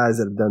other guys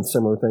that have done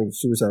similar things,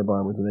 suicide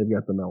bombers, and they've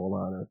got the Medal of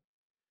Honor.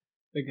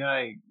 The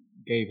guy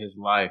gave his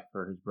life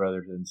for his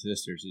brothers and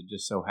sisters. It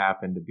just so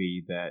happened to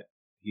be that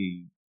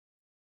he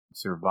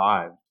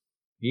survived.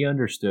 He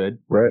understood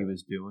what he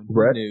was doing. He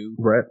knew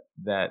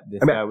that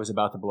this guy was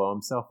about to blow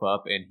himself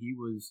up, and he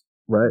was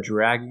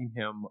dragging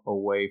him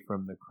away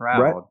from the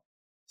crowd,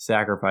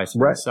 sacrificing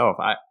himself.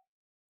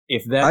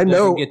 If that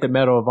doesn't get the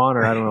Medal of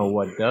Honor, I don't know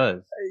what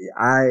does.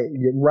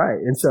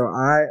 And so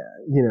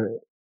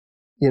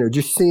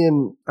just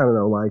seeing, I don't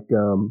know, like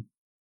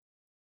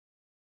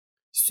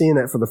seeing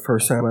that for the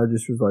first time, I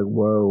just was like,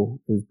 whoa,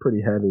 it was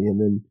pretty heavy.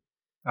 And then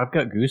I've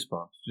got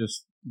goosebumps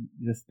just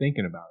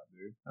thinking about it,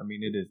 dude. I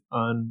mean, it is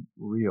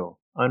unreal.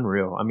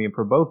 I mean,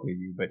 for both of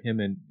you, but him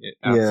and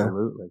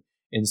absolutely.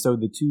 And so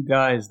the two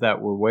guys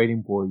that were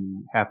waiting for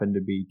you happened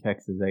to be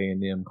Texas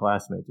A&M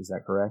classmates. Is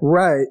that correct?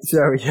 Right.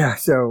 So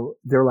so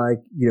they're like,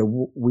 you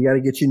know, we got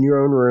to get you in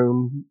your own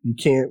room. We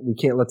can't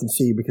let them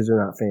see you because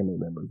they're not family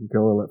members. We can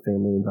only let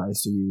family into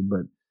ICU.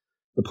 But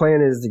the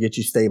plan is to get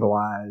you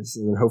stabilized,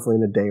 and then hopefully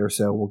in a day or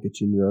so we'll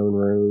get you in your own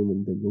room,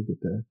 and then you'll get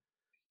to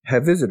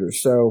have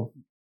visitors. So,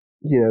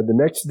 you know, the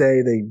next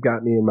day they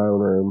got me in my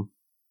own room,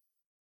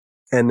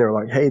 and they're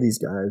like, hey, these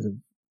guys,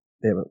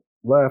 they haven't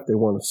left. They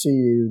want to see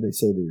you. They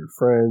say they're your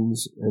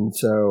friends. And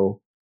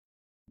so,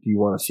 do you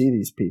want to see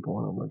these people?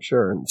 And I'm like,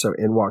 sure. And so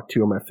in walked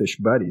two of my fish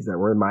buddies that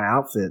were in my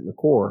outfit in the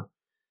Corps.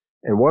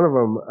 And one of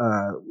them,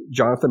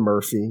 Jonathan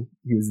Murphy,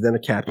 he was then a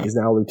captain. He's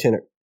now a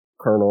lieutenant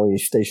colonel.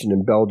 He's stationed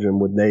in Belgium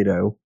with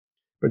NATO.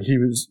 But he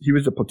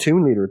was a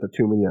platoon leader at the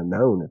Tomb of the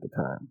Unknown at the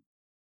time.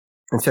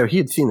 And so he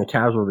had seen the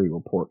casualty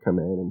report come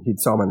in, and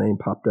he'd saw my name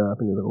popped up,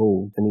 and he was like,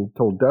 oh. And he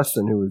told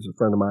Dustin, who was a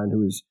friend of mine,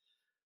 who was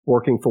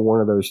working for one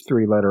of those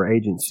 3-letter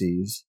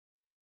agencies,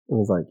 and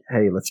was like,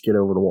 hey, let's get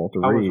over to Walter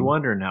Reed. I was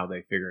wondering how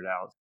they figured it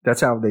out.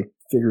 That's how they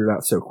figured it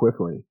out so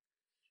quickly.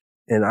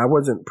 And I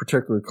wasn't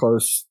particularly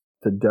close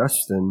to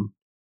Dustin.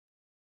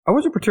 I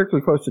wasn't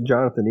particularly close to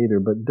Jonathan either,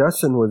 but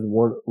Dustin was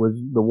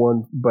the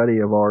one buddy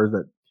of ours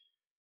that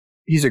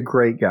he's a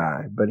great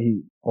guy, but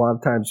a lot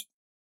of times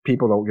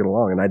people don't get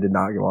along, and I did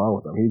not get along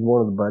with him. He was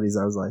one of the buddies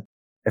I was like,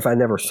 if I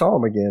never saw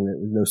him again, it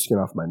was no skin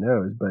off my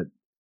nose. But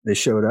they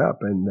showed up,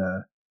 and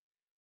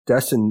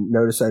Dustin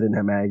noticed I didn't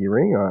have my Aggie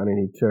ring on, and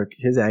he took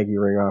his Aggie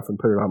ring off and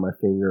put it on my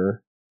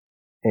finger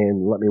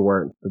and let me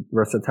wear it the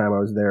rest of the time I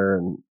was there.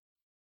 And,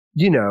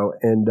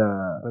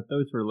 but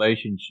those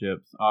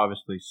relationships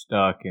obviously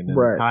stuck. And in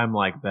a time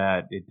like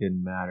that, it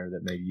didn't matter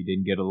that maybe you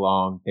didn't get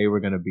along. They were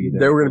going to be there.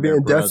 They were going to be.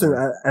 And Dustin,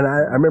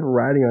 I remember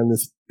writing on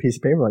this piece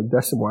of paper, like,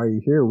 Dustin, why are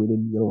you here? We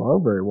didn't get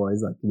along very well.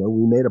 He's like,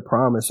 we made a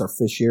promise our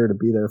fifth year to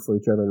be there for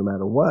each other no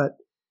matter what.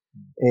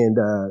 And,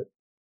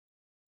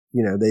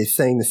 they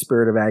sang the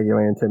Spirit of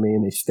Aggieland to me,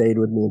 and they stayed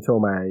with me until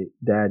my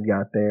dad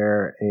got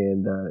there.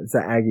 And it's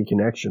that Aggie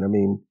connection. I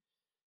mean,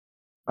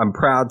 I'm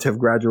proud to have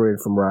graduated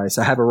from Rice.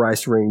 I have a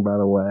Rice ring, by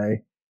the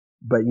way.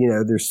 But,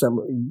 there's some,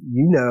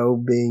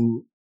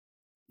 being,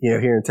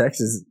 here in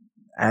Texas,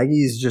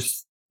 Aggies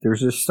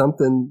there's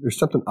something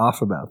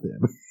off about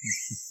them.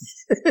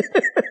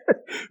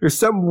 There's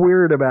something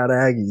weird about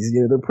Aggies.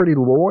 They're pretty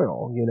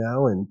loyal,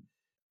 and,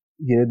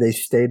 they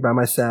stayed by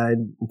my side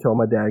until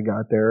my dad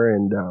got there.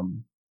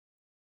 And,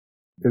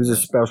 it was a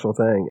special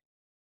thing.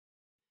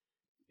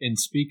 And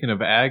speaking of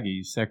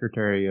Aggies,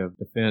 Secretary of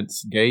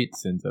Defense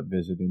Gates ends up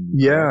visiting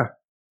you. Yeah.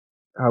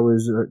 I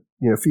was,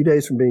 a few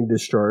days from being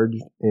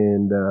discharged,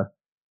 and,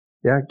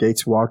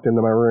 Gates walked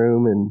into my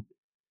room and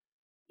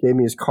gave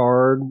me his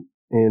card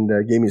and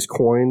gave me his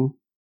coin.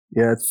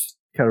 Yeah, it's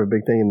kind of a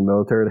big thing in the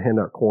military to hand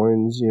out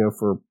coins,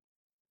 for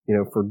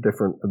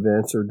different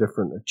events or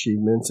different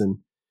achievements. And,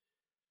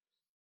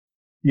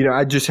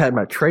 I just had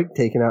my trach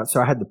taken out,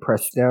 so I had to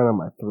press down on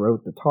my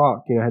throat to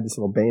talk. I had this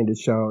little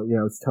bandage, so,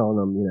 I was telling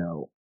them,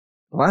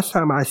 the last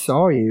time I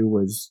saw you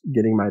was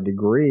getting my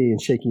degree and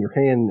shaking your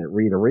hand at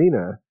Reed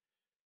Arena.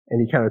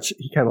 And he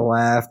kind of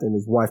laughed, and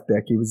his wife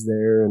Becky was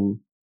there, and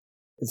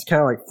it's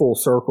kind of like full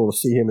circle to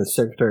see him as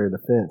Secretary of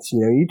Defense.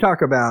 You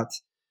talk about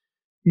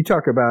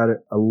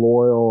a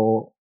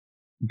loyal,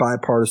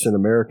 bipartisan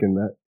American.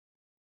 That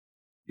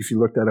if you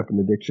look that up in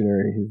the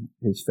dictionary,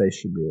 his face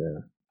should be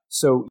there.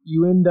 So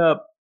you end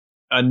up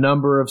a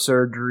number of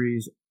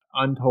surgeries,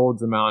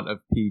 untold amount of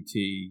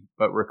PT,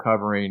 but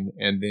recovering,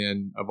 and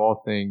then of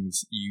all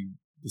things, you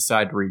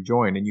decide to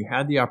rejoin, and you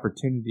had the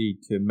opportunity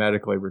to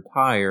medically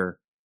retire,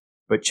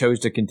 but chose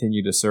to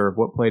continue to serve.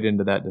 What played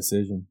into that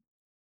decision?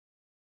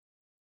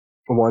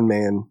 One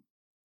man,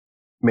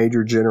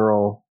 Major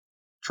General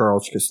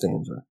Charles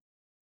Costanza.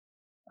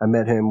 I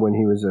met him when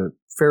he was a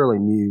fairly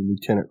new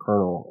lieutenant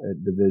colonel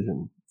at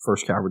Division,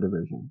 1st Cavalry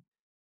Division.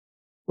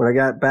 When I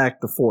got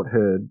back to Fort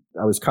Hood,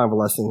 I was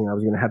convalescing. I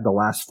was going to have the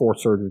last 4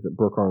 surgeries at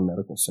Brooke Army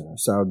Medical Center.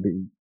 So I would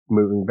be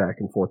moving back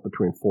and forth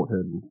between Fort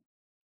Hood and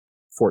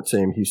Fort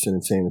Sam Houston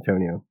and San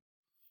Antonio.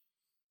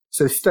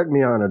 So they stuck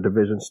me on a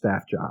division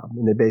staff job.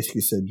 And they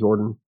basically said,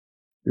 Jordan,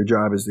 your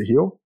job is to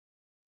heal.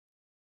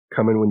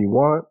 Come in when you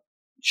want.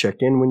 Check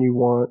in when you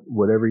want.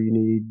 Whatever you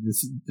need.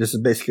 This is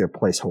basically a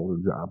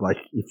placeholder job. Like,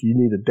 if you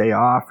need a day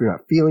off, you're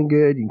not feeling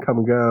good, you can come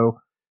and go.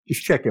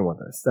 Just check in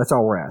with us. That's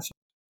all we're asking.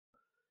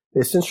 They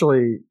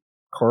essentially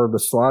carved a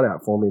slot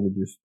out for me to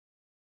just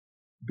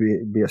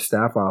be a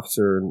staff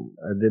officer, and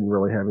I didn't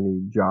really have any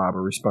job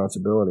or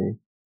responsibility.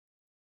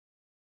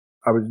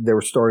 They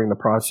were starting the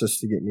process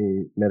to get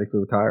me medically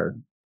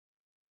retired.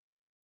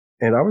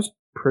 And I was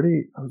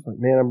like,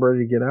 man, I'm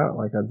ready to get out.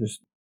 Like,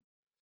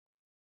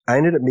 I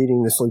ended up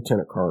meeting this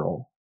Lieutenant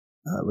Colonel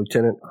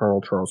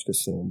Charles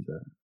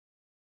Costanza.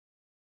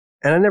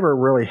 And I never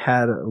really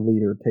had a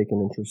leader take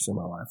an interest in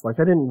my life. Like,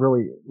 I didn't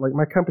really, like,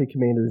 my company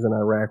commanders in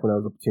Iraq when I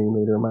was a platoon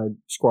leader, my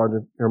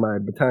squadron or my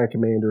battalion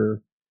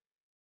commander,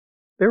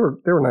 they were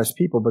nice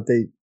people, but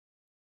they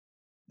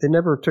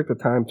never took the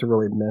time to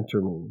really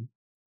mentor me.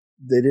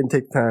 They didn't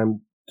take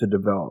time to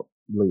develop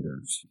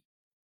leaders.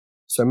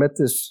 So I met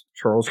this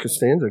Charles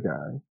Costanza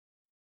guy,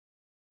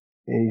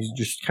 and he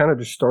just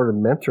started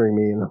mentoring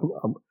me,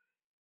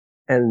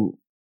 and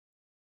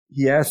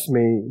he asked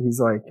me,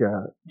 he's like,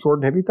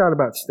 Jordan, have you thought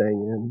about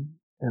staying in?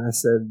 And I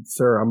said,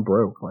 sir, I'm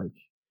broke. Like,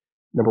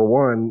 number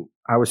one,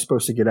 I was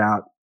supposed to get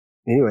out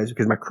anyways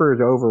because my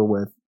career's over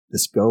with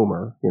this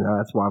Gomer.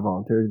 That's why I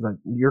volunteered. He's like,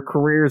 your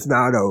career's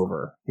not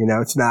over.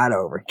 It's not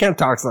over. He kind of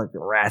talks like a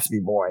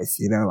raspy voice,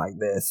 like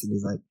this. And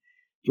he's like,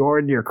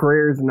 Jordan, your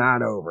career's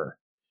not over.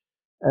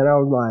 And I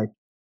was like,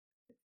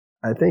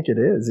 I think it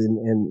is.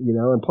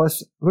 And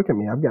plus, look at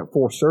me. I've got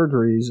 4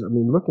 surgeries. I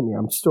mean, look at me.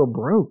 I'm still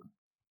broke.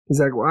 He's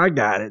like, well, I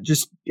got it.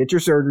 Just get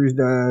your surgeries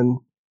done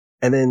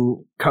and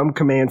then come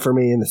command for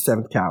me in the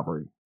 7th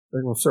Cavalry. I'm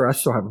like, well, sir, I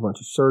still have a bunch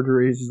of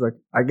surgeries. He's like,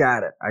 I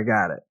got it.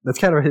 That's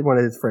kind of one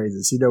of his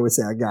phrases. He'd always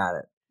say, I got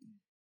it.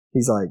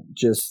 He's like,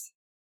 just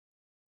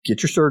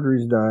get your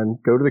surgeries done.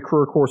 Go to the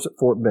career course at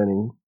Fort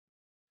Benning.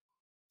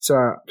 So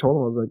I told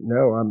him, I was like,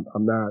 no,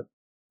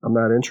 I'm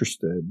not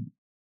interested.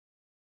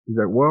 He's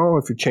like, well,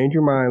 if you change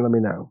your mind, let me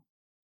know.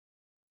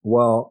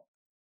 Well,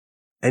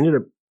 I ended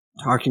up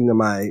talking to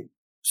my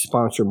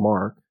sponsor,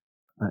 Mark,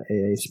 my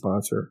AA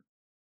sponsor.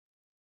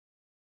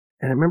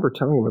 And I remember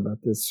telling him about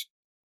this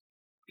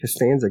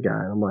Costanza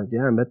guy. And I'm like,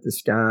 yeah, I met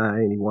this guy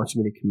and he wants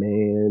me to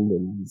command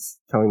and he's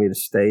telling me to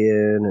stay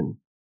in. And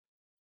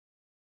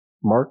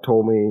Mark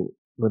told me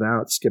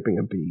without skipping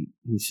a beat,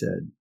 he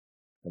said,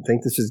 I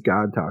think this is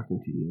God talking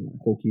to you. I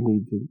think you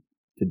need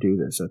to do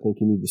this. I think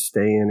you need to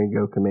stay in and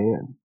go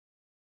command.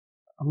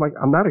 I'm like,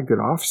 I'm not a good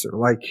officer.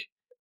 Like,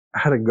 I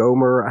had a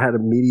Gomer, I had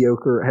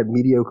mediocre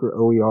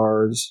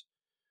OERs.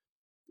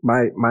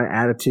 My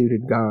attitude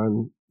had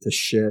gone to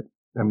shit.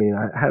 I mean,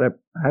 I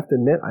have to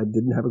admit, I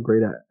didn't have a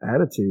great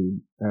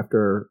attitude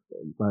after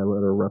my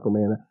letter of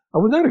reprimand. I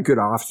was not a good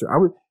officer.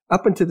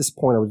 Up until this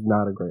point, I was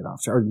not a great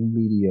officer. I was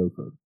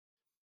mediocre.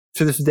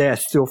 To this day, I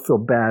still feel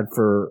bad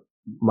for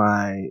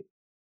my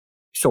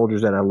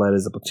soldiers that I led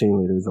as a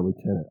platoon leader, as a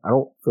lieutenant. I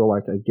don't feel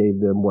like I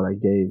gave them what I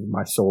gave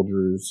my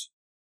soldiers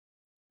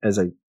as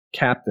a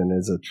captain,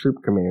 as a troop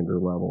commander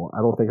level.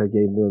 I don't think I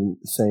gave them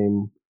the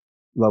same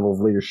level of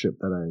leadership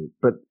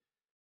but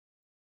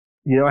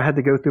I had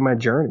to go through my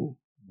journey.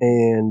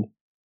 And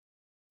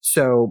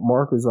so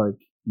Mark was like,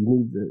 you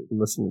need to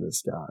listen to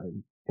this guy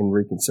and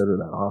reconsider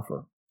that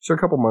offer. So a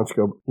couple months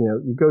ago,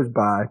 it goes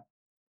by.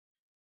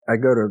 I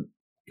go to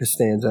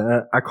Costanza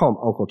and I call him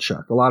Uncle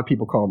Chuck. A lot of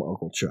people call him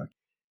Uncle Chuck.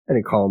 I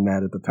didn't call him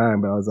that at the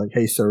time, but I was like,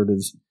 hey, sir,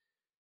 does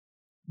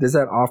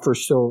that offer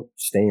still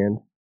stand?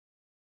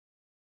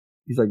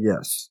 He's like,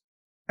 yes,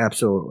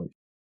 absolutely.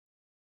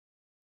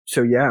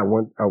 So yeah, I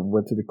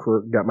went to the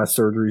career, got my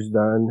surgeries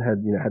done,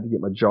 had to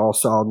get my jaw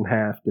sawed in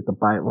half, get the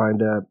bite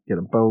lined up, get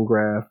a bone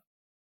graft,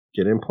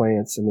 get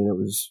implants. I mean, it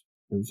was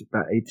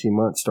about 18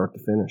 months start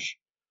to finish.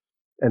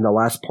 And the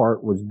last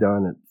part was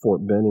done at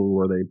Fort Benning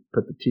where they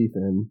put the teeth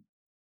in,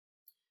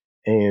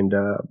 and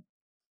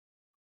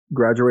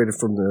graduated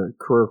from the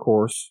career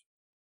course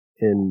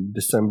in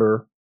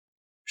December,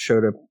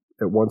 showed up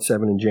at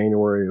 1-7 in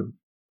January of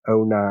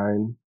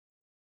 2009,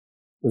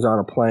 was on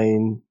a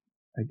plane,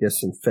 I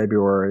guess in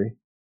February,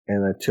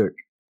 and I took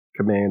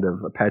command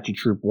of Apache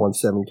Troop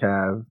 17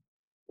 Cav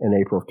in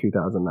April of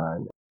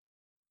 2009.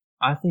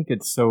 I think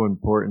it's so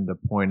important to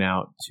point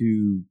out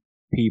to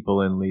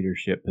people in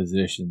leadership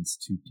positions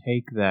to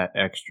take that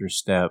extra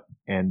step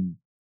and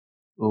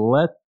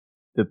let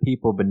the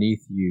people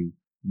beneath you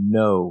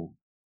know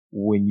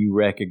when you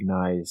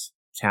recognize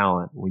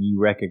talent, when you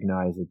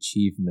recognize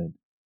achievement.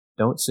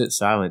 Don't sit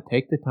silent.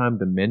 Take the time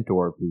to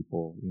mentor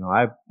people.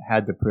 I've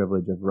had the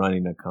privilege of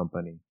running a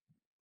company,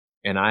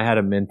 and I had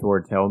a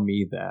mentor tell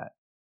me that.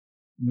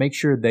 Make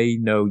sure they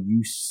know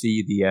you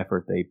see the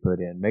effort they put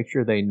in. Make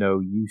sure they know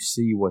you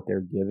see what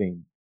they're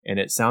giving. And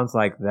it sounds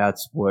like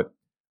that's what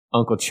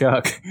Uncle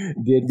Chuck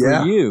did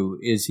for you,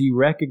 is he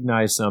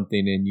recognized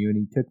something in you and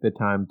he took the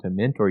time to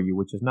mentor you,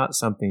 which is not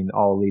something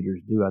all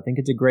leaders do. I think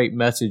it's a great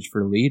message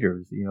for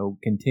leaders.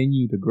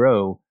 Continue to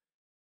grow,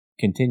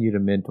 continue to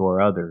mentor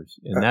others.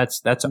 And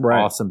that's an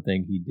awesome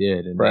thing he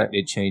did. And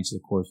it changed the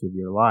course of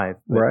your life.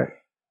 But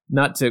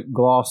not to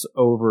gloss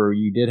over,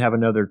 you did have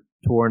another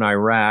tour in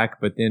Iraq,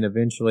 but then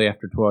eventually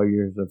after 12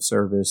 years of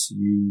service,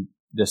 you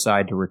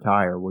decide to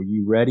retire. Were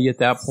you ready at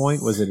that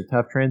point? Was it a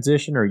tough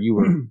transition, or you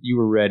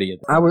were ready at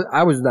that point?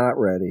 I was not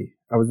ready.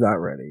 I was not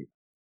ready.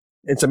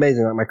 It's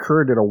amazing. Like, my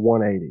career did a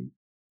 180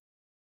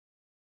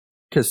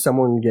 because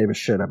someone gave a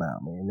shit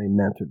about me and they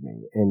mentored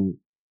me. And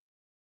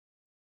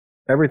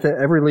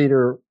every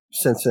leader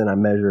since then I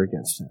measure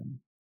against him.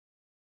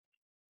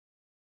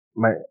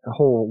 My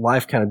whole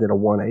life kind of did a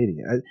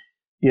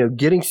 180.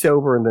 Getting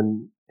sober and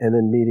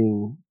then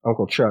meeting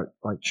Uncle Chuck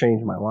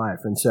changed my life.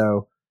 And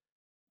so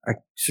I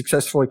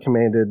successfully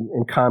commanded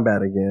in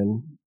combat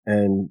again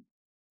and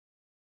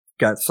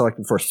got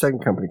selected for a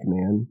second company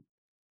command.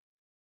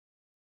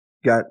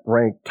 Got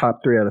ranked top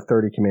 3 out of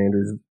 30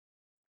 commanders.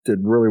 Did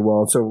really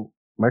well. So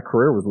my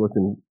career was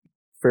looking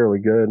fairly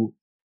good.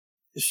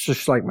 It's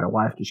just like my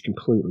life just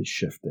completely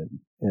shifted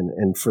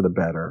and for the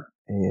better.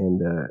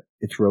 And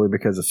it's really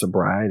because of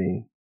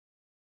sobriety.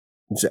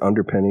 It's the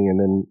underpinning, and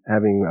then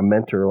having a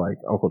mentor like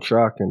Uncle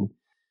Chuck. And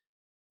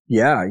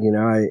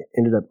I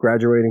ended up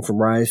graduating from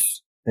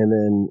Rice. And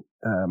then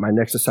my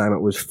next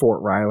assignment was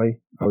Fort Riley.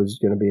 I was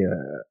going to be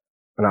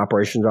an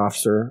operations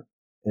officer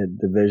at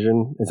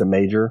division as a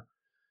major.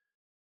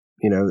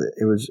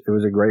 It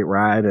was a great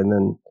ride. And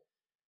then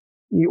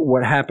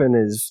what happened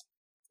is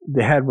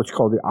they had what's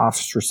called the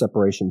Officer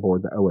Separation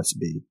Board, the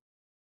OSB.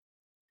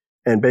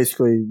 And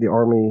basically the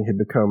Army had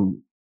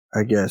become,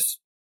 I guess,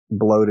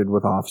 bloated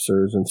with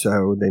officers. And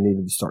so they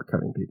needed to start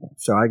cutting people.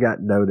 So I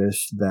got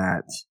notice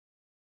that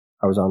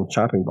I was on the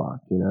chopping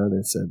block. They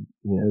said,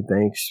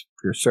 thanks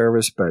for your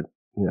service, but,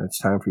 it's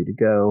time for you to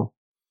go.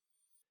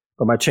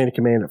 But my chain of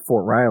command at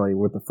Fort Riley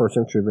with the 1st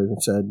Infantry Division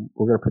said,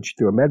 we're going to put you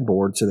through a med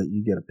board so that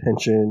you get a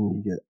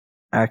pension, you get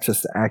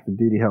access to active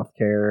duty health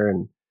care.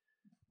 And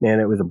man,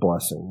 it was a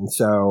blessing. And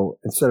so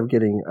instead of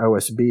getting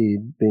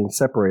OSB being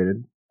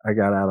separated, I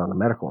got out on a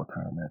medical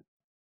retirement.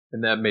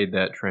 And that made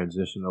that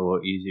transition a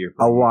little easier.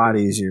 A lot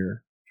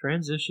easier.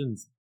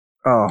 Transitions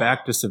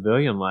back to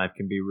civilian life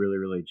can be really,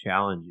 really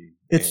challenging.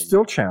 It's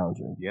still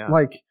challenging. Yeah.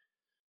 Like,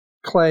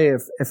 Clay,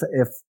 if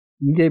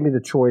you gave me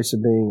the choice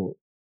of being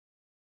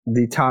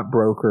the top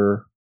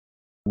broker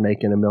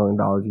making $1 million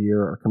a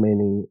year or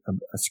commanding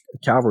a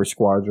cavalry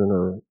squadron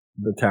or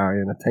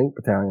battalion, a tank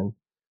battalion.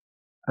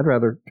 I'd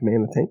rather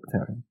command a tank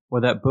battalion.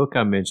 Well, that book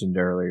I mentioned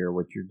earlier,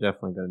 which you're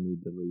definitely going to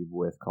need to leave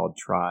with, called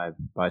Tribe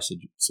by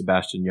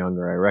Sebastian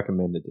Junger, I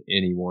recommend it to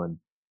anyone.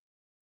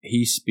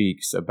 He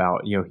speaks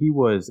about, he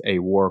was a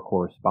war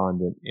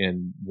correspondent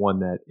and one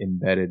that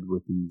embedded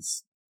with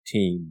these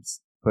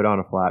teams, put on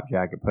a flak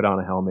jacket, put on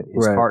a helmet.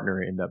 His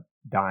partner ended up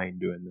dying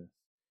doing this.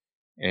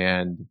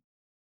 And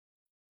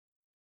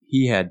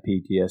he had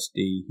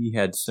PTSD. He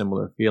had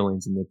similar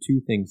feelings. And the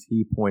two things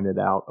he pointed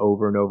out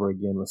over and over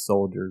again with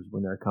soldiers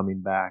when they're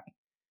coming back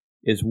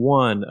is,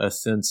 one, a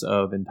sense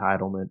of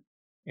entitlement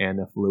and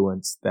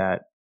affluence,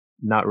 that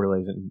not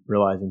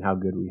realizing how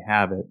good we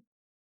have it.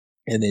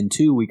 And then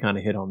two, we kind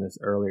of hit on this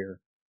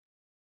earlier,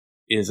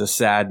 is a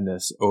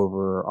sadness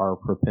over our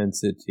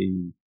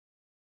propensity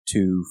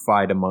to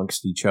fight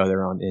amongst each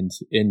other on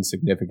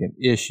insignificant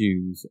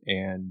issues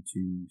and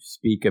to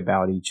speak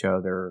about each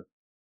other,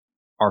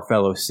 our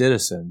fellow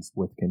citizens,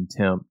 with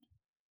contempt.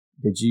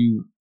 Did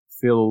you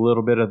feel a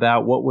little bit of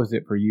that? What was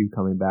it for you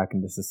coming back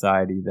into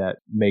society that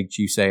makes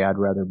you say, I'd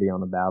rather be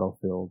on the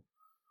battlefield?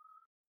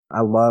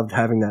 I loved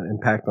having that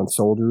impact on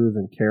soldiers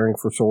and caring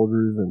for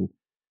soldiers, and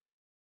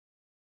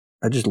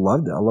I just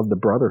loved it. I loved the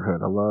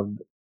brotherhood.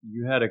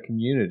 You had a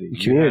community.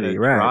 You had a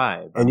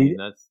tribe. And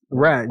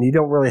right. And you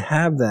don't really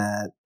have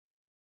that.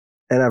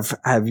 And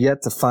I've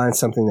yet to find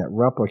something that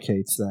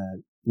replicates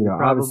that. You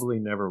probably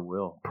never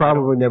will.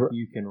 Probably never.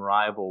 You can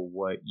rival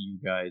what you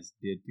guys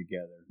did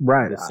together.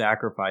 Right. The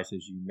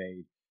sacrifices you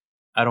made.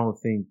 I don't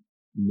think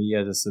me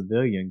as a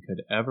civilian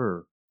could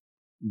ever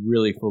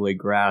really fully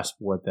grasp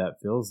what that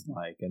feels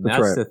like. And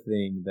that's the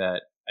thing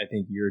that I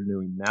think you're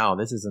doing now.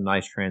 This is a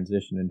nice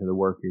transition into the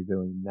work you're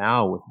doing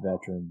now with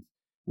veterans.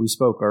 We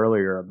spoke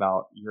earlier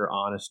about your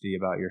honesty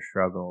about your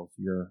struggles,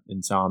 your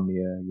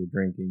insomnia, your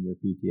drinking, your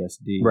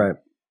PTSD. Right.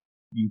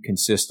 You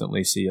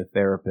consistently see a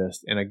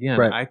therapist. And again,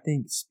 I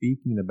think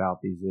speaking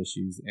about these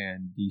issues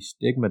and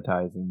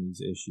destigmatizing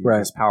these issues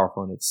is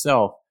powerful in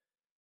itself.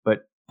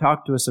 But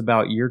talk to us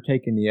about, you're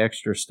taking the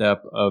extra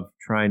step of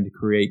trying to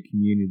create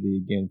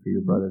community again for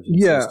your brothers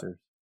and sisters.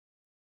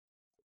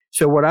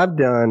 So what I've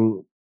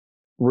done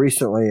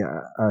recently,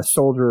 a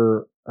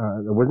soldier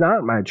that was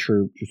not my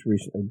troop just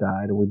recently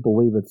died, and we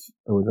believe it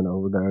was an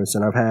overdose.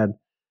 And I've had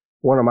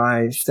one of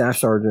my staff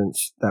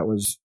sergeants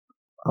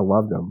I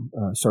loved him,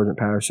 Sergeant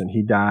Patterson.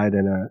 He died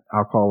in an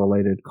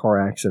alcohol-related car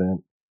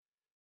accident,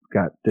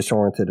 got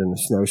disoriented in a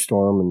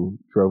snowstorm and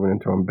drove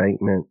into an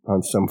embankment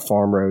on some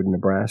farm road in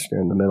Nebraska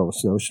in the middle of a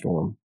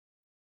snowstorm.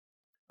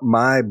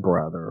 My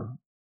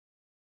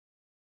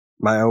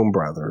own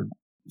brother,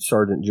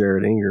 Sergeant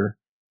Jordan Enger,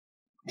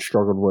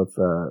 struggled with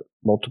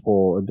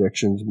multiple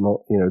addictions,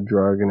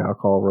 drug and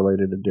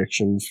alcohol-related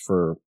addictions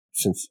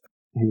since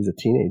he was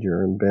a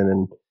teenager, and been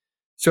in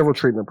several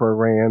treatment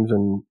programs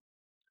and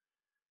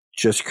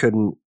just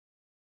couldn't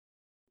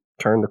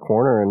turn the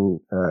corner,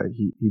 and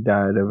he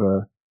died of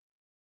a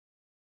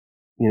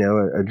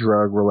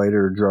drug-related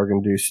or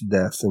drug-induced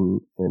death,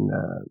 and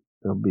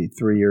it'll be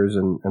 3 years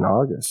in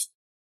August.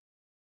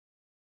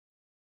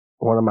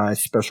 One of my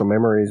special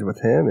memories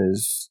with him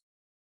is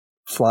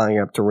flying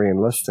up to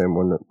re-enlist him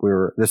when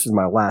this is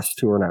my last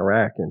tour in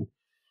Iraq, and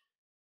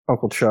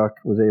Uncle Chuck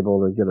was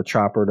able to get a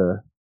chopper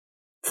to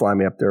fly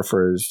me up there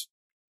for his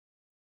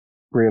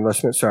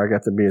re-enlistment. So I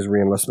got to be his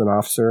re-enlistment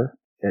officer.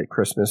 At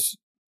Christmas,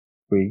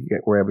 we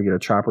were able to get a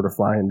chopper to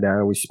fly him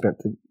down. We spent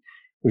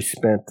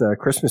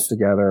Christmas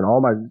together, and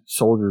all my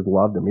soldiers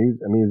loved him. He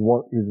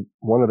was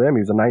one of them. He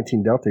was a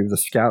 19 Delta. He was a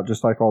scout,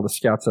 just like all the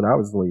scouts that I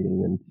was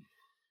leading. And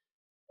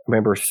I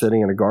remember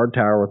sitting in a guard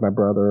tower with my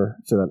brother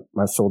so that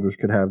my soldiers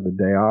could have the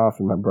day off.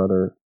 And my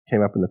brother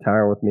came up in the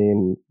tower with me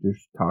and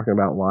just talking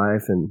about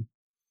life. And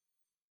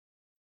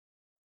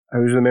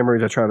those are the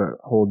memories I try to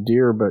hold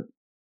dear. But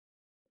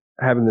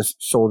having this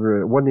soldier,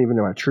 it wasn't even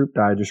my troop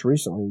died just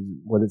recently.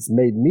 What it's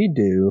made me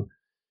do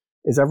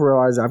is I've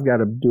realized I've got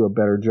to do a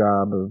better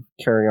job of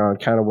carrying on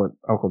kind of what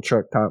Uncle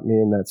Chuck taught me,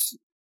 and that's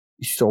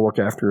you still look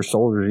after your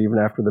soldiers even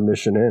after the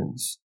mission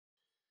ends.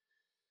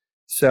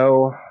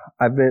 So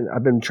I've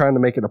been trying to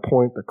make it a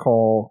point to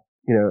call,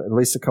 at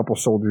least a couple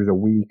soldiers a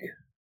week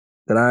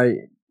that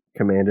I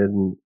commanded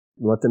and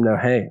let them know,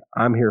 hey,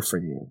 I'm here for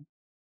you.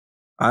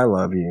 I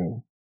love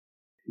you.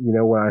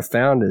 What I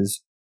found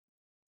is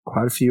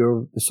quite a few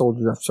of the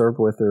soldiers I've served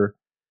with are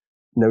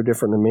no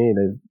different than me.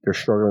 They're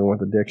struggling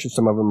with addiction.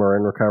 Some of them are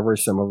in recovery.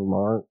 Some of them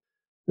aren't.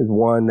 There's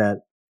one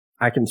that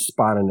I can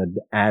spot an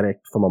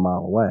addict from a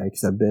mile away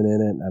because I've been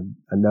in it, and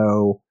I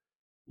know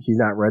he's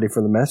not ready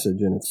for the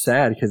message. And it's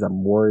sad because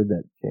I'm worried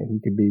that he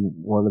could be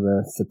one of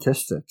the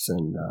statistics.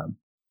 And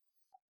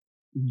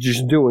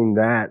just doing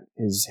that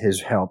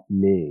has helped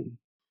me.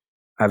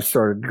 I've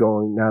started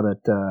going, now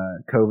that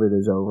COVID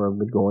is over, I've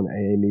been going to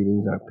AA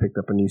meetings. I've picked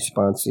up a new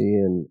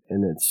sponsee, and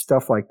it's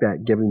stuff like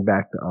that, giving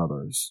back to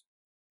others.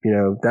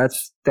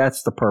 That's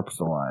the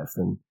purpose of life.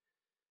 And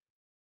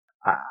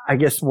I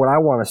guess what I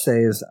want to say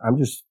is I'm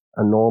just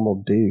a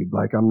normal dude.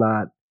 Like I'm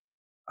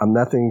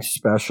nothing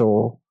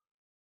special.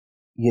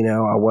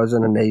 I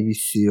wasn't a Navy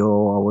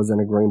SEAL. I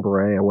wasn't a Green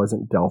Beret. I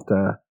wasn't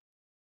Delta.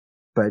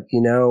 But,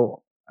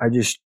 I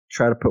just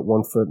try to put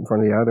one foot in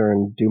front of the other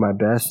and do my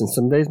best. And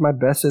some days my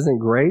best isn't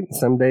great.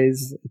 Some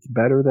days it's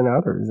better than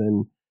others.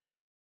 And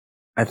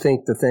I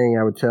think the thing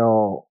I would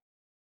tell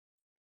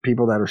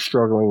people that are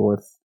struggling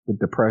with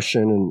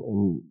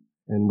depression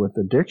and with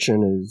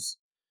addiction is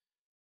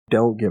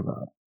don't give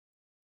up.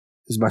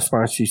 As my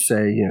sponsor used to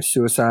say,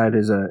 suicide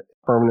is a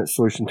permanent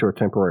solution to a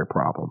temporary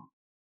problem.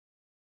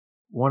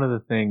 One of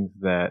the things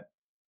that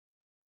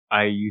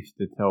I used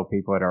to tell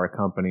people at our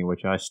company,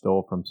 which I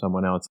stole from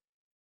someone else,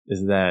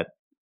 is that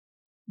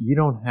you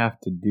don't have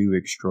to do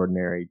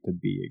extraordinary to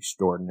be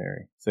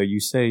extraordinary. So you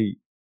say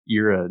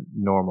you're a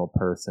normal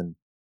person.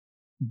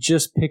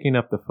 Just picking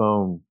up the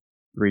phone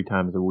 3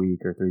 times a week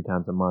or 3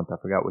 times a month, I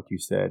forgot what you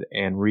said,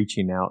 and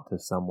reaching out to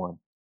someone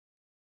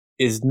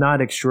is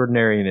not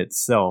extraordinary in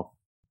itself.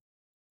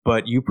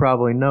 But you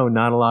probably know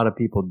not a lot of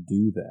people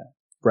do that.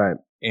 Right.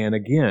 And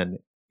again,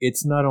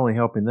 it's not only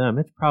helping them,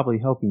 it's probably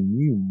helping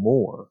you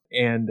more.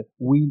 And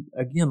we,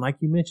 again, like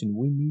you mentioned,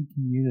 we need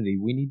community.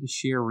 We need to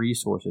share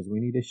resources. We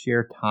need to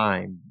share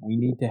time. We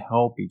need to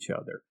help each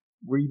other.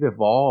 We've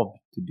evolved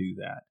to do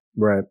that.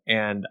 Right.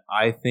 And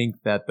I think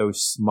that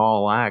those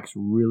small acts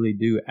really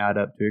do add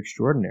up to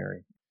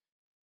extraordinary.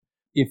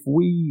 If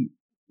we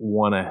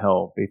want to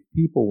help, if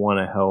people want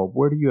to help,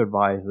 where do you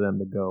advise them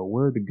to go?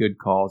 Where are the good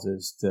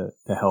causes to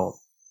help?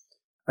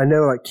 I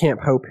know like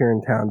Camp Hope here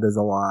in town does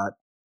a lot.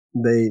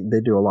 They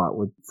do a lot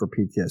for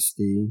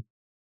PTSD.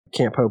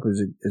 Camp Hope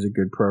is a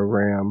good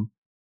program.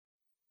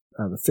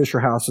 The Fisher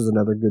House is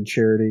another good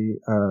charity.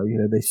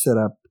 They set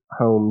up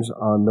homes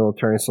on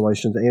military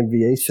installations and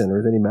VA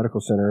centers, any medical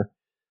center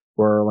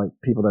where like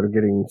people that are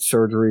getting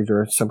surgeries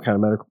or some kind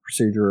of medical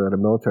procedure at a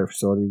military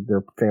facility,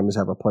 their families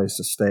have a place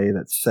to stay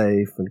that's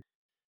safe. And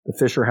the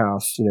Fisher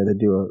House, they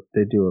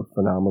do a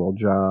phenomenal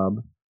job.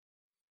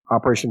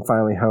 Operation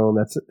Finally Home,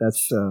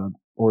 that's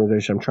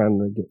organization I'm trying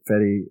to get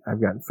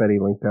I've gotten Fetty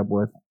linked up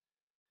with.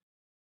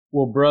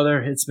 Well, brother,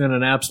 it's been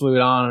an absolute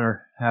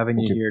honor having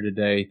you here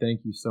today.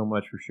 Thank you so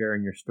much for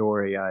sharing your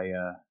story.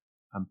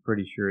 I'm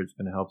pretty sure it's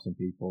going to help some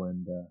people,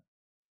 and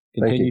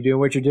continue doing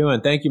what you're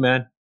doing. Thank you,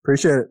 man.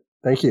 Appreciate it.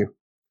 Thank you.